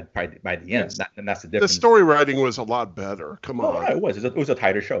though. By the end, and that's the difference. The story writing was a lot better. Come on. No, it was. It was a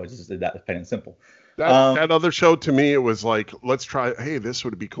tighter show. It's just that plain and simple. That other show, to me, it was like, let's try. Hey, this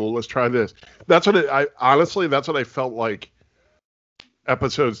would be cool. Let's try this. That's what that's what I felt like.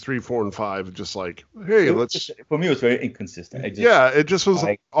 Episodes 3, 4, and 5, just like, hey, let's. For me, it was very inconsistent. It just was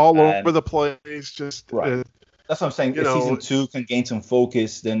all over the place. Just right. That's what I'm saying. If season 2 can gain some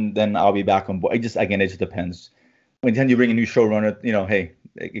focus, then I'll be back on board. It just depends. When you bring a new showrunner, hey,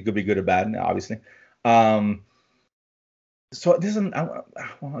 it could be good or bad, obviously. So this one, I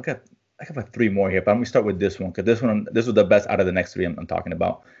got like 3 more here, but I'm gonna start with this one because this was the best out of the next 3 I'm talking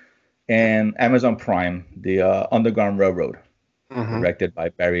about. And Amazon Prime, the Underground Railroad, directed by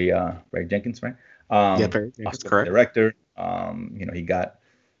Barry Jenkins, right? Barry Jenkins, correct. Director. He got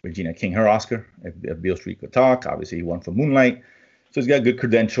Regina King her Oscar. If Beale Street Could Talk, obviously he won for Moonlight, so he's got good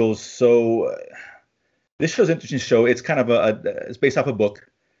credentials. So this show's an interesting show. It's kind of it's based off a book.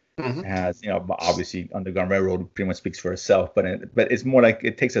 It has, obviously Underground Railroad pretty much speaks for itself, but it's more like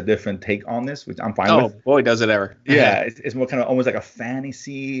it takes a different take on this, which I'm fine with. Oh boy, does it ever! Yeah, it's more kind of almost like a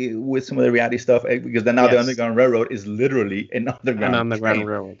fantasy with some of the reality stuff, because then now the Underground Railroad is literally an underground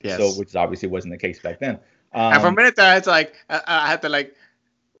railroad. Yes. So which obviously wasn't the case back then. And for a minute there, it's like I had to like.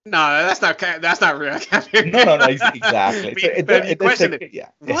 No, that's not real. No, exactly. So it question it. Yeah.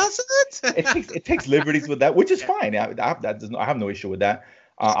 Was it? It takes liberties with that, which is fine. I have no issue with that.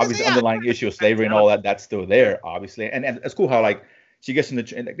 Obviously, the underlying issue of slavery and all that's still there, obviously. And it's cool how, like, she gets in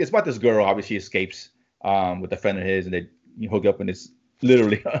it's about this girl, obviously, escapes with a friend of his, and they hook up in this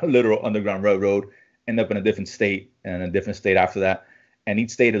literal Underground Railroad, end up in a different state, and a different state after that. And each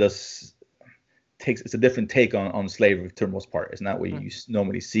state of this it's a different take on slavery for the most part. It's not what you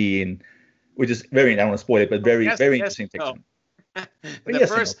normally see, and which is very, I don't want to spoil it, but very, very interesting take. But the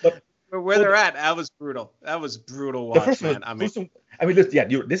first, where they're at, that was brutal. That was brutal watch, the first man.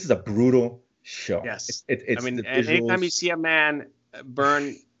 This is a brutal show. Yes. It's and anytime you see a man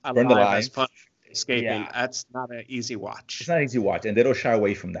burn alive, escaping, that's not an easy watch. It's not an easy watch, and they don't shy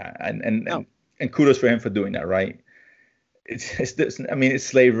away from that. And kudos for him for doing that, right? It's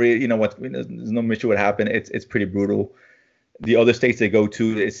slavery. You know what? There's no mystery what happened. It's pretty brutal. The other states they go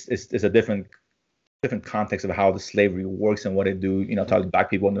to, it's a different context of how the slavery works and what it do. You know, talk to black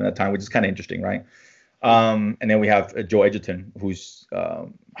people during that time, which is kind of interesting, right? And then we have Joe Edgerton, who's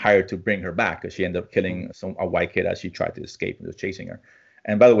hired to bring her back because she ended up killing a white kid as she tried to escape and was chasing her.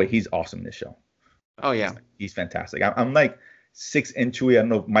 And by the way, he's awesome in this show. Oh yeah, he's fantastic. I'm like 6 into it. I don't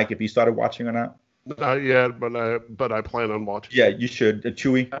know, Mike, if you started watching or not. Not yet, but I plan on watching. Yeah, you should.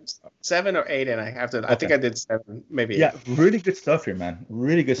 Chewy. 7 or 8, and I have to. Okay. I think I did 7, maybe. Yeah, 8. Really good stuff here, man.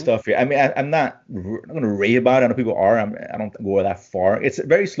 Really good stuff here. I mean, I'm not going to rave about it. I know people are. I don't go that far. It's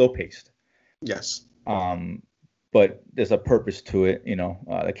very slow paced. Yes. But there's a purpose to it. You know,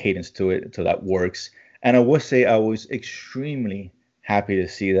 the cadence to it, so that works. And I would say I was extremely happy to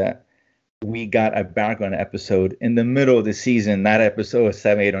see that we got a background episode in the middle of the season, not episode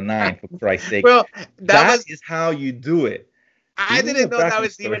 7, 8, or 9, for Christ's sake. Well, that is how you do it. I didn't know that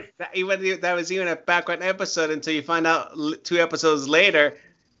was even a background episode until you find out 2 episodes later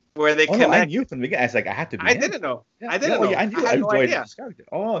where they connect. No, I knew from the beginning. I was like, I had to be. I didn't know. Yeah, I didn't know. I had no idea.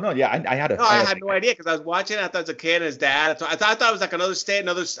 Oh no, yeah, I had no idea because I was watching. I thought it was a kid and his dad. I thought it was like another state,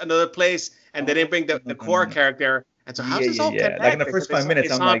 another place, and they didn't bring the core character. And so how's this all connected? Like in the first 5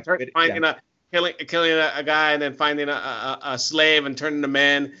 minutes, I'm like killing a guy and then finding a slave and turning him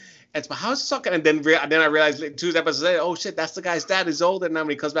in. And so how's this all connected? And then I realized 2 episodes later, oh shit, that's the guy's dad. He's older now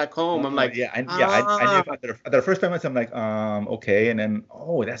when he comes back home. I'm like, I knew after the first 5 minutes, I'm like, okay, and then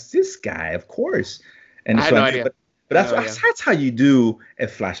that's this guy, of course. And I had no idea. But that's how you do a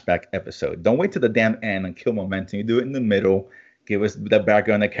flashback episode. Don't wait till the damn end and kill momentum. You do it in the middle. Give us the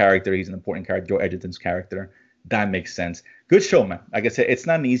background, the character. He's an important character, Joe Edgerton's character. That makes sense. Good show, man. Like I said, it's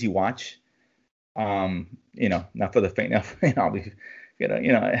not an easy watch. Not for the faint of, like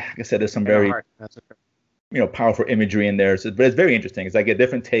I said, there's some very, powerful imagery in there. So, but it's very interesting. It's like a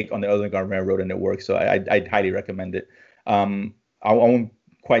different take on the Underground Railroad, and it works. So I'd highly recommend it. I won't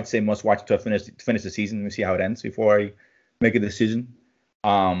quite say must watch until I finish the season and see how it ends before I make a decision.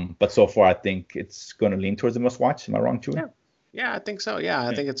 But so far, I think it's going to lean towards the must watch. Am I wrong, Chewy? Yeah, I think so. Yeah,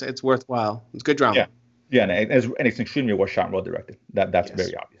 I think it's worthwhile. It's good drama. Yeah, and it's extremely well shot and well directed. That's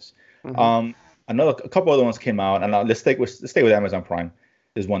very obvious. Mm-hmm. A couple other ones came out, and let's stay with Amazon Prime.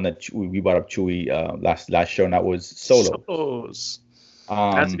 There's one that we brought up, Chewy, last show, and that was Solo. Solos.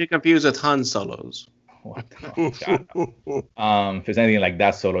 Not to be confused with Han Solos. What if there's anything like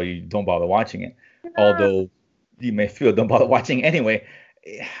that Solo, you don't bother watching it. Yeah. Although you may feel don't bother watching anyway.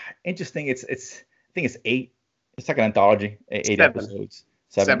 Interesting. I think it's 8. It's like an anthology, 8 episodes.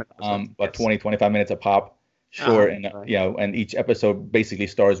 7 but 20-25 minutes a pop, short, and each episode basically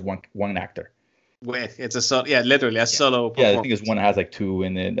stars one actor. It's a solo, literally a solo. Yeah, I think it's one that has like 2,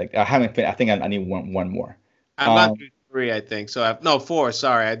 and then like I haven't. I think I need one more. I'm not doing 3, I think. So 4.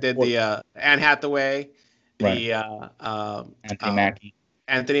 Sorry, I did 4. The Anne Hathaway, the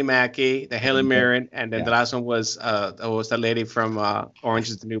Anthony Mackie, the Helen Mirren, and then the last one was that lady from Orange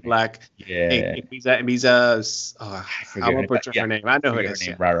Is the New Black. Yeah. I won't butcher her name. I know who it is.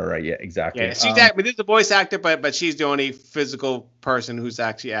 Right. Yeah, exactly. Yeah, she's but this is a voice actor, but she's the only physical person who's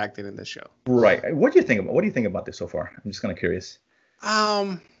actually acting in the show. Right. What do you think about this so far? I'm just kind of curious.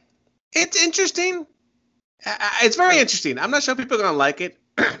 It's interesting. It's very interesting. I'm not sure people are gonna like it,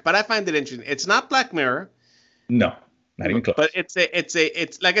 but I find it interesting. It's not Black Mirror. No. Not even close. But it's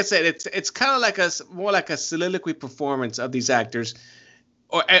like I said, it's kind of like more like a soliloquy performance of these actors,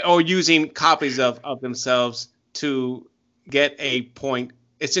 or using copies of themselves to get a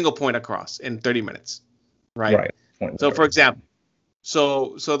single point across in 30 minutes, right? Right. So for example,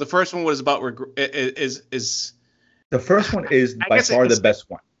 so the first one was about is the first one is by far the best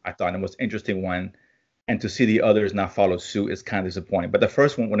one. I thought, and the most interesting one. And to see the others not follow suit is kind of disappointing. But the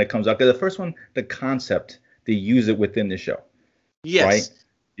first one, when it comes out, because the first one, the concept. They use it within the show. Yes. Right?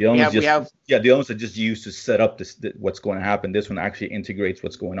 The elements are just used to set up what's going to happen. This one actually integrates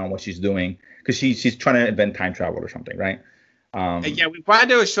what's going on, what she's doing, because she's trying to invent time travel or something, right? We find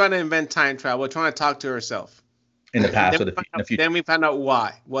her was trying to invent time travel, trying to talk to herself in the past or in the future. Then we find out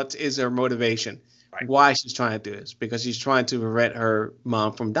why. What is her motivation? Right. Why she's trying to do this? Because she's trying to prevent her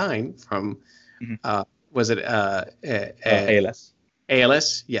mom from dying from was it ALS?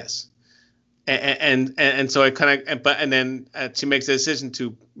 ALS, yes. and so it kind of, and then she makes the decision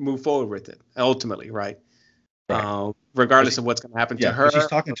to move forward with it ultimately, right? Regardless of what's going to happen to her. She's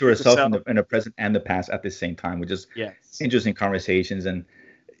talking to herself in the present and the past at the same time, which is interesting conversations. And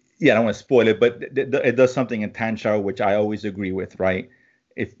I don't want to spoil it, but it does something in Tanchar, which I always agree with, right?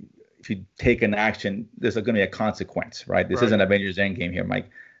 If you take an action, there's going to be a consequence, right? This isn't Avengers Endgame here, Mike.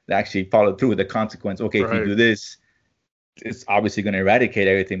 They actually follow through with the consequence. Okay, if you do this, it's obviously going to eradicate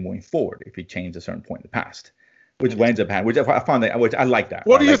everything moving forward if you change a certain point in the past. Which ends up happening, which I found that, which I like that.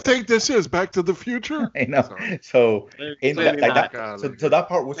 What do you think this is? Back to the Future? I know. So that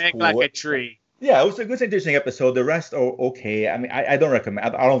part was cool. Like a tree. Yeah, it was a good, interesting episode. The rest are okay. I mean, I don't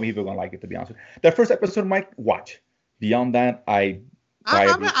recommend. I don't think people are gonna like it, to be honest with you. The first episode, Mike, watch. Beyond that, I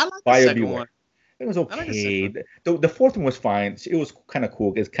like the second one. It was okay. The fourth one was fine. It was kind of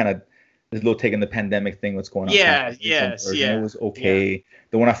cool. It's kind of this little take on the pandemic thing. What's going on? It was okay. Yeah.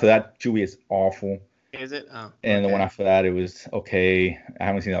 The one after that, Chewie, is awful. Is it? Oh, and the one after that, it was okay. I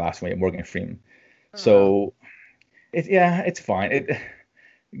haven't seen the last one yet, Morgan Freeman. So, it's fine.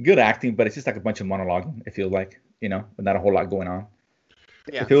 Good acting, but it's just like a bunch of monologuing. It feels like, with not a whole lot going on.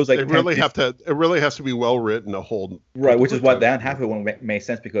 Yeah, it feels like it really has to be well written. Right, which is what that half of it one makes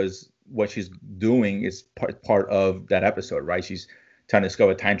sense, because what she's doing is part of that episode, right? She's trying to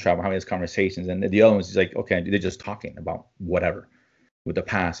discover time travel, having these conversations, and the other ones is like, okay, they're just talking about whatever with the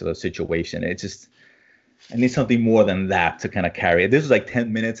past or the situation. It's just, I need something more than that to kind of carry it. This was like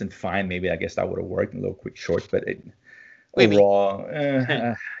 10 minutes and fine. Maybe I guess that would have worked in a little quick short, but overall,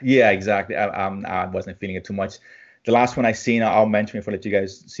 yeah, exactly. I wasn't feeling it too much. The last one I seen, I'll mention before I let you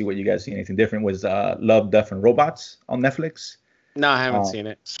guys see what you guys see. Anything different was Love, Death, and Robots on Netflix. No, I haven't seen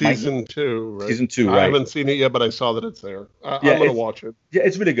it. Season 2, right? Season 2, right? I haven't seen it yet, but I saw that it's there. I'm gonna watch it. Yeah,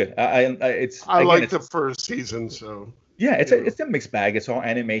 it's really good. I like the first season, so. Yeah, it's a mixed bag. It's all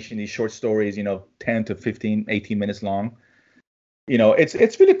animation, these short stories, 10 to 15, 18 minutes long.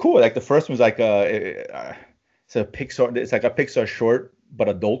 It's really cool. Like the first one's like it's a Pixar short, but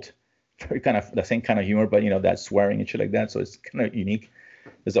adult. Very kind of the same kind of humor, but that swearing and shit like that. So it's kind of unique.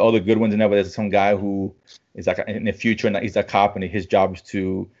 There's all the good ones in there, but there's some guy who is like in the future, and he's a cop, and his job is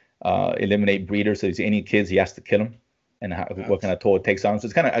to eliminate breeders. So if there's any kids, he has to kill them, and what kind of toll it takes on. So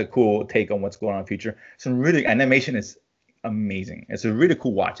it's kind of a cool take on what's going on in the future. Some really animation is amazing. It's a really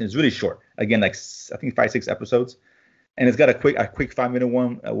cool watch, and it's really short. Again, like I think 5-6 episodes, and it's got a quick 5-minute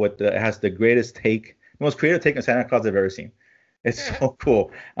one. It has the greatest take, the most creative take on Santa Claus I've ever seen. It's so cool.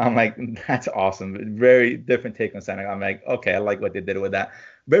 I'm like, that's awesome. Very different take on Santa Claus. I'm like, okay, I like what they did with that.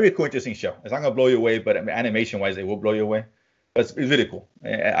 Very cool, interesting show. It's not gonna blow you away, but animation-wise, it will blow you away. But it's really cool.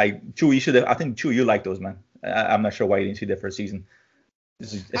 Chewie, I think Chewie, you like those, man. I'm not sure why you didn't see the first season.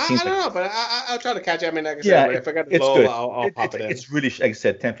 I don't know, but I'll try to catch it. I mean, like I said, if I got the low, I'll pop it in. It's really, like I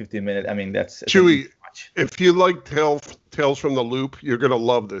said, 10-15 minutes. I mean, that's Chewie. If you like Tales from the Loop, you're gonna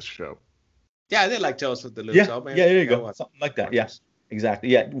love this show. Yeah, I did like Tales from the Loop. Yeah, there you go. Something like that. Yeah, exactly.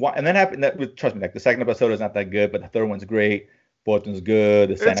 Yeah, and then happened. Trust me, like the second episode is not that good, but the third one's great. Fourth one's good.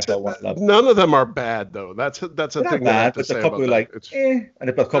 The Santa Claus one, love. None of them are bad though. That's a thing that I have to say about that. And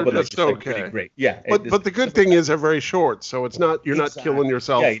a couple like okay. Really great. Yeah. But the good thing is they're very short, so it's not not killing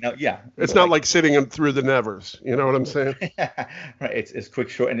yourself. Yeah. It's not like sitting them through the Nevers. You know what I'm saying? Right. It's quick,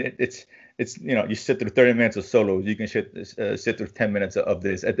 short, and it's you sit through 30 minutes of Solo. You can sit through 10 minutes of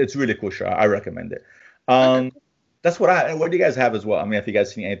this. It's really cool show. I recommend it. That's what do you guys have as well? I mean, if you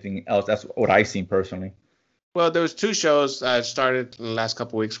guys seen anything else, that's what I've seen personally. Well, there was 2 shows started in the last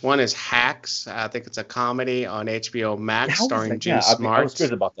couple of weeks. One is Hacks. I think it's a comedy on HBO Max starring Jean Smart. I was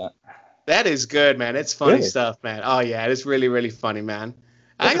curious about that. That is good, man. It's funny stuff, man. Oh yeah, it's really, really funny, man.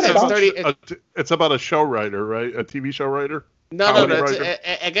 It's about a show writer, right? A TV show writer. No.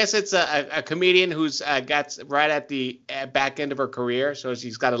 I guess it's a comedian who's got right at the back end of her career. So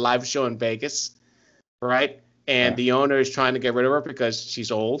she's got a live show in Vegas, right? And the owner is trying to get rid of her because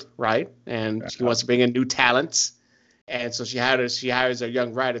she's old, right? And she wants to bring in new talents. And so she hires a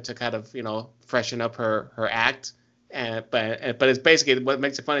young writer to kind of, freshen up her act. But it's basically what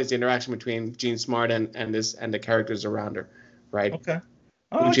makes it funny is the interaction between Jean Smart and the characters around her, right? Okay.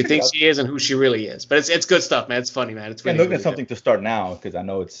 Who she thinks she is and who she really is. But it's good stuff, man. It's funny, man. It's really, looking at something to start now because I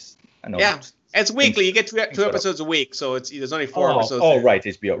know. Yeah. It's weekly. You get two episodes a week, so there's only 4 episodes. Oh, right,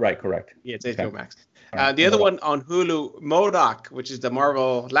 HBO, right, correct. Yeah, it's HBO Max. The other one on Hulu, MODOK, which is the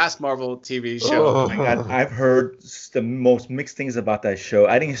last Marvel TV show. Oh my God, I've heard the most mixed things about that show.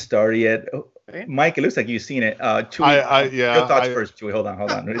 I didn't start yet. Mike, it looks like you've seen it. Chewie, your thoughts first, Chewie. Hold on. Go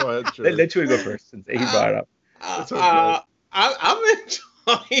ahead, let Chewie go first since he brought it up. I'm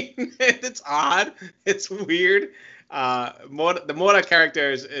enjoying it. It's odd. It's weird. The MODOK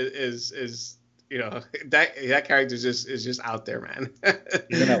character is that character is just out there, man.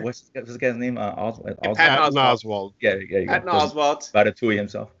 Isn't that what's the guy's name? Oswald. Patton Oswalt. Yeah, you Patton go. Oswalt. Ratatouille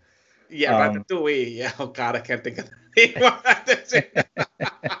himself. Yeah, Ratatouille. Yeah. Oh God, I can't think of the name.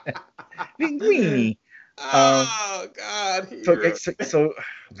 Linguini. Oh God. So,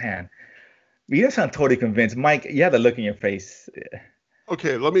 man, you don't sound totally convinced, Mike. You have the look in your face.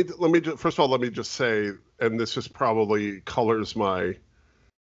 Okay, let me first of all, let me just say, and this just probably colors my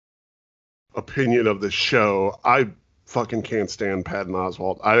opinion of the show. I fucking can't stand Patton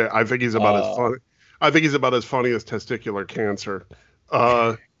Oswalt. I think he's about as funny. I think he's about as funny as testicular cancer.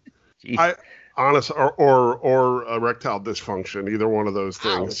 I honest or erectile dysfunction, either one of those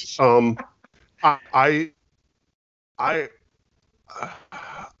things.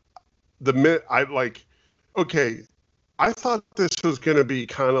 I thought this was going to be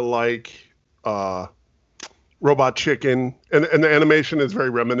kind of like Robot Chicken, and the animation is very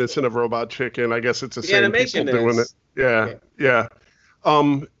reminiscent of Robot Chicken. I guess it's the same people doing it. Yeah.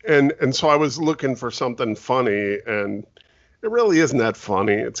 And so I was looking for something funny, and it really isn't that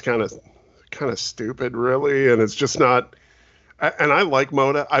funny. It's kind of stupid, really, and it's just not. And I like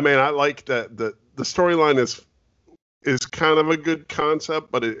Moda. I mean, I like that the storyline is kind of a good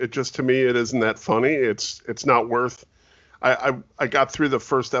concept, but it just, to me, it isn't that funny. It's not worth. I got through the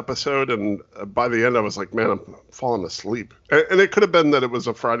first episode, and by the end I was like, man, I'm falling asleep. And it could have been that it was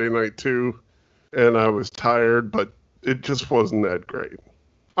a Friday night too, and I was tired, but it just wasn't that great.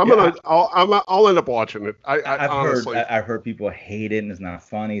 I'll end up watching it. I've heard people hate it and it's not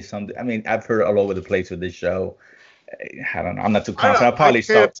funny. I've heard all over the place with this show. I don't know. I'm not too confident. I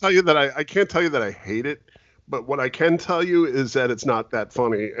can't tell you that I hate it. But what I can tell you is that it's not that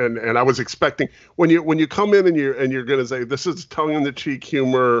funny, and I was expecting when you come in and you're gonna say this is tongue-in-the-cheek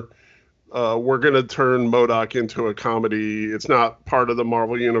humor, we're gonna turn MODOK into a comedy. It's not part of the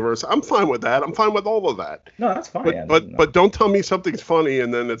Marvel universe. I'm fine with that. I'm fine with all of that. No, that's fine. But don't tell me something's funny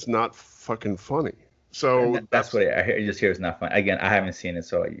and then it's not fucking funny. So that's what I hear. You just hear it's not funny. Again, I haven't seen it,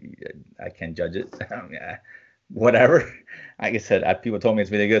 so I can't judge it. Whatever. Like I said, people told me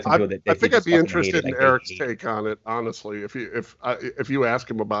it's really good. I think I'd be interested in Eric's take on it, honestly. If you ask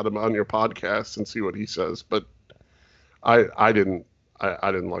him about him on your podcast and see what he says, but I didn't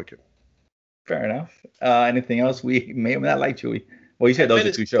like it. Fair enough. Anything else we may not like, Chewy? Well, you said those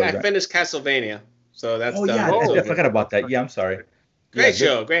are two shows. I finished Castlevania, so that's. I forgot about that. Yeah, I'm sorry. Great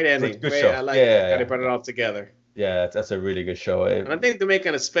show, great ending. Good show. I like how they brought it all together. Yeah, that's a really good show. And I think they're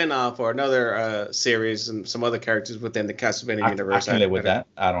making a spin-off or another series and some other characters within the Castlevania universe. I can live with that.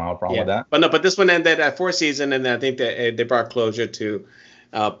 I don't have a problem with that. But this one ended at 4th season, and I think that they brought closure to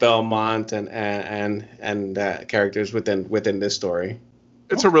Belmont and characters within this story.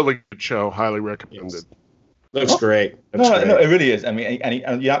 It's a really good show. Highly recommended. Yes. Looks great. No, it really is. I mean,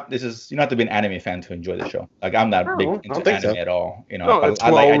 you don't have to be an anime fan to enjoy the show. Like, I'm not big into anime at all.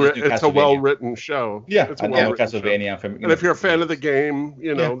 It's a well-written show. Yeah, I know Castlevania. And if you're a fan of the game,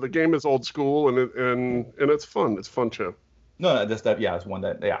 the game is old school and it's fun. It's a fun show. No, it's one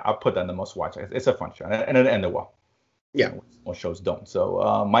that I'll put that in the most watch. It's a fun show, and it ended well. Yeah, most shows don't.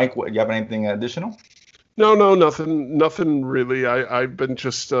 So, Mike, you have anything additional? No, nothing really. I've been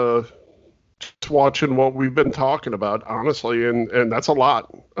just watching what we've been talking about, honestly, and that's a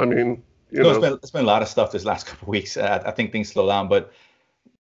lot. I mean, it's been a lot of stuff this last couple of weeks. I think things slow down, but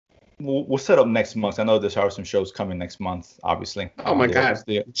we'll set up next month. I know there are some shows coming next month, obviously. Oh my God,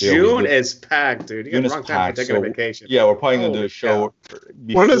 June is packed, dude. You got the wrong time for taking a vacation. Yeah, we're probably gonna do a show.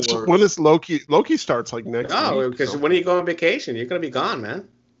 When is Loki? Loki starts like next week. Oh, because when are you going on vacation? You're gonna be gone, man.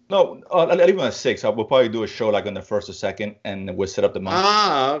 No, I'll even at 6. We'll probably do a show like on the 1st or 2nd, and we'll set up the month.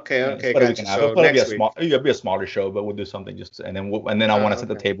 Okay. Gotcha. It'll probably be a smaller show, but we'll do something and then I want to set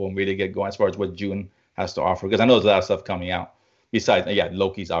the table and really get going as far as what June has to offer, because I know there's a lot of stuff coming out. Besides,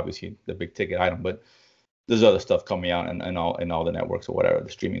 Loki's obviously the big ticket item, but there's other stuff coming out in all the networks or whatever,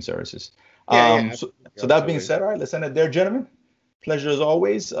 the streaming services. So that being said, all right, let's end it there, gentlemen. Pleasure as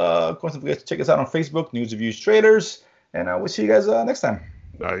always. Of course, don't forget to check us out on Facebook, News, Reviews, Trailers, and we'll see you guys next time.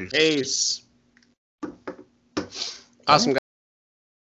 Nice. Peace. Awesome, guys.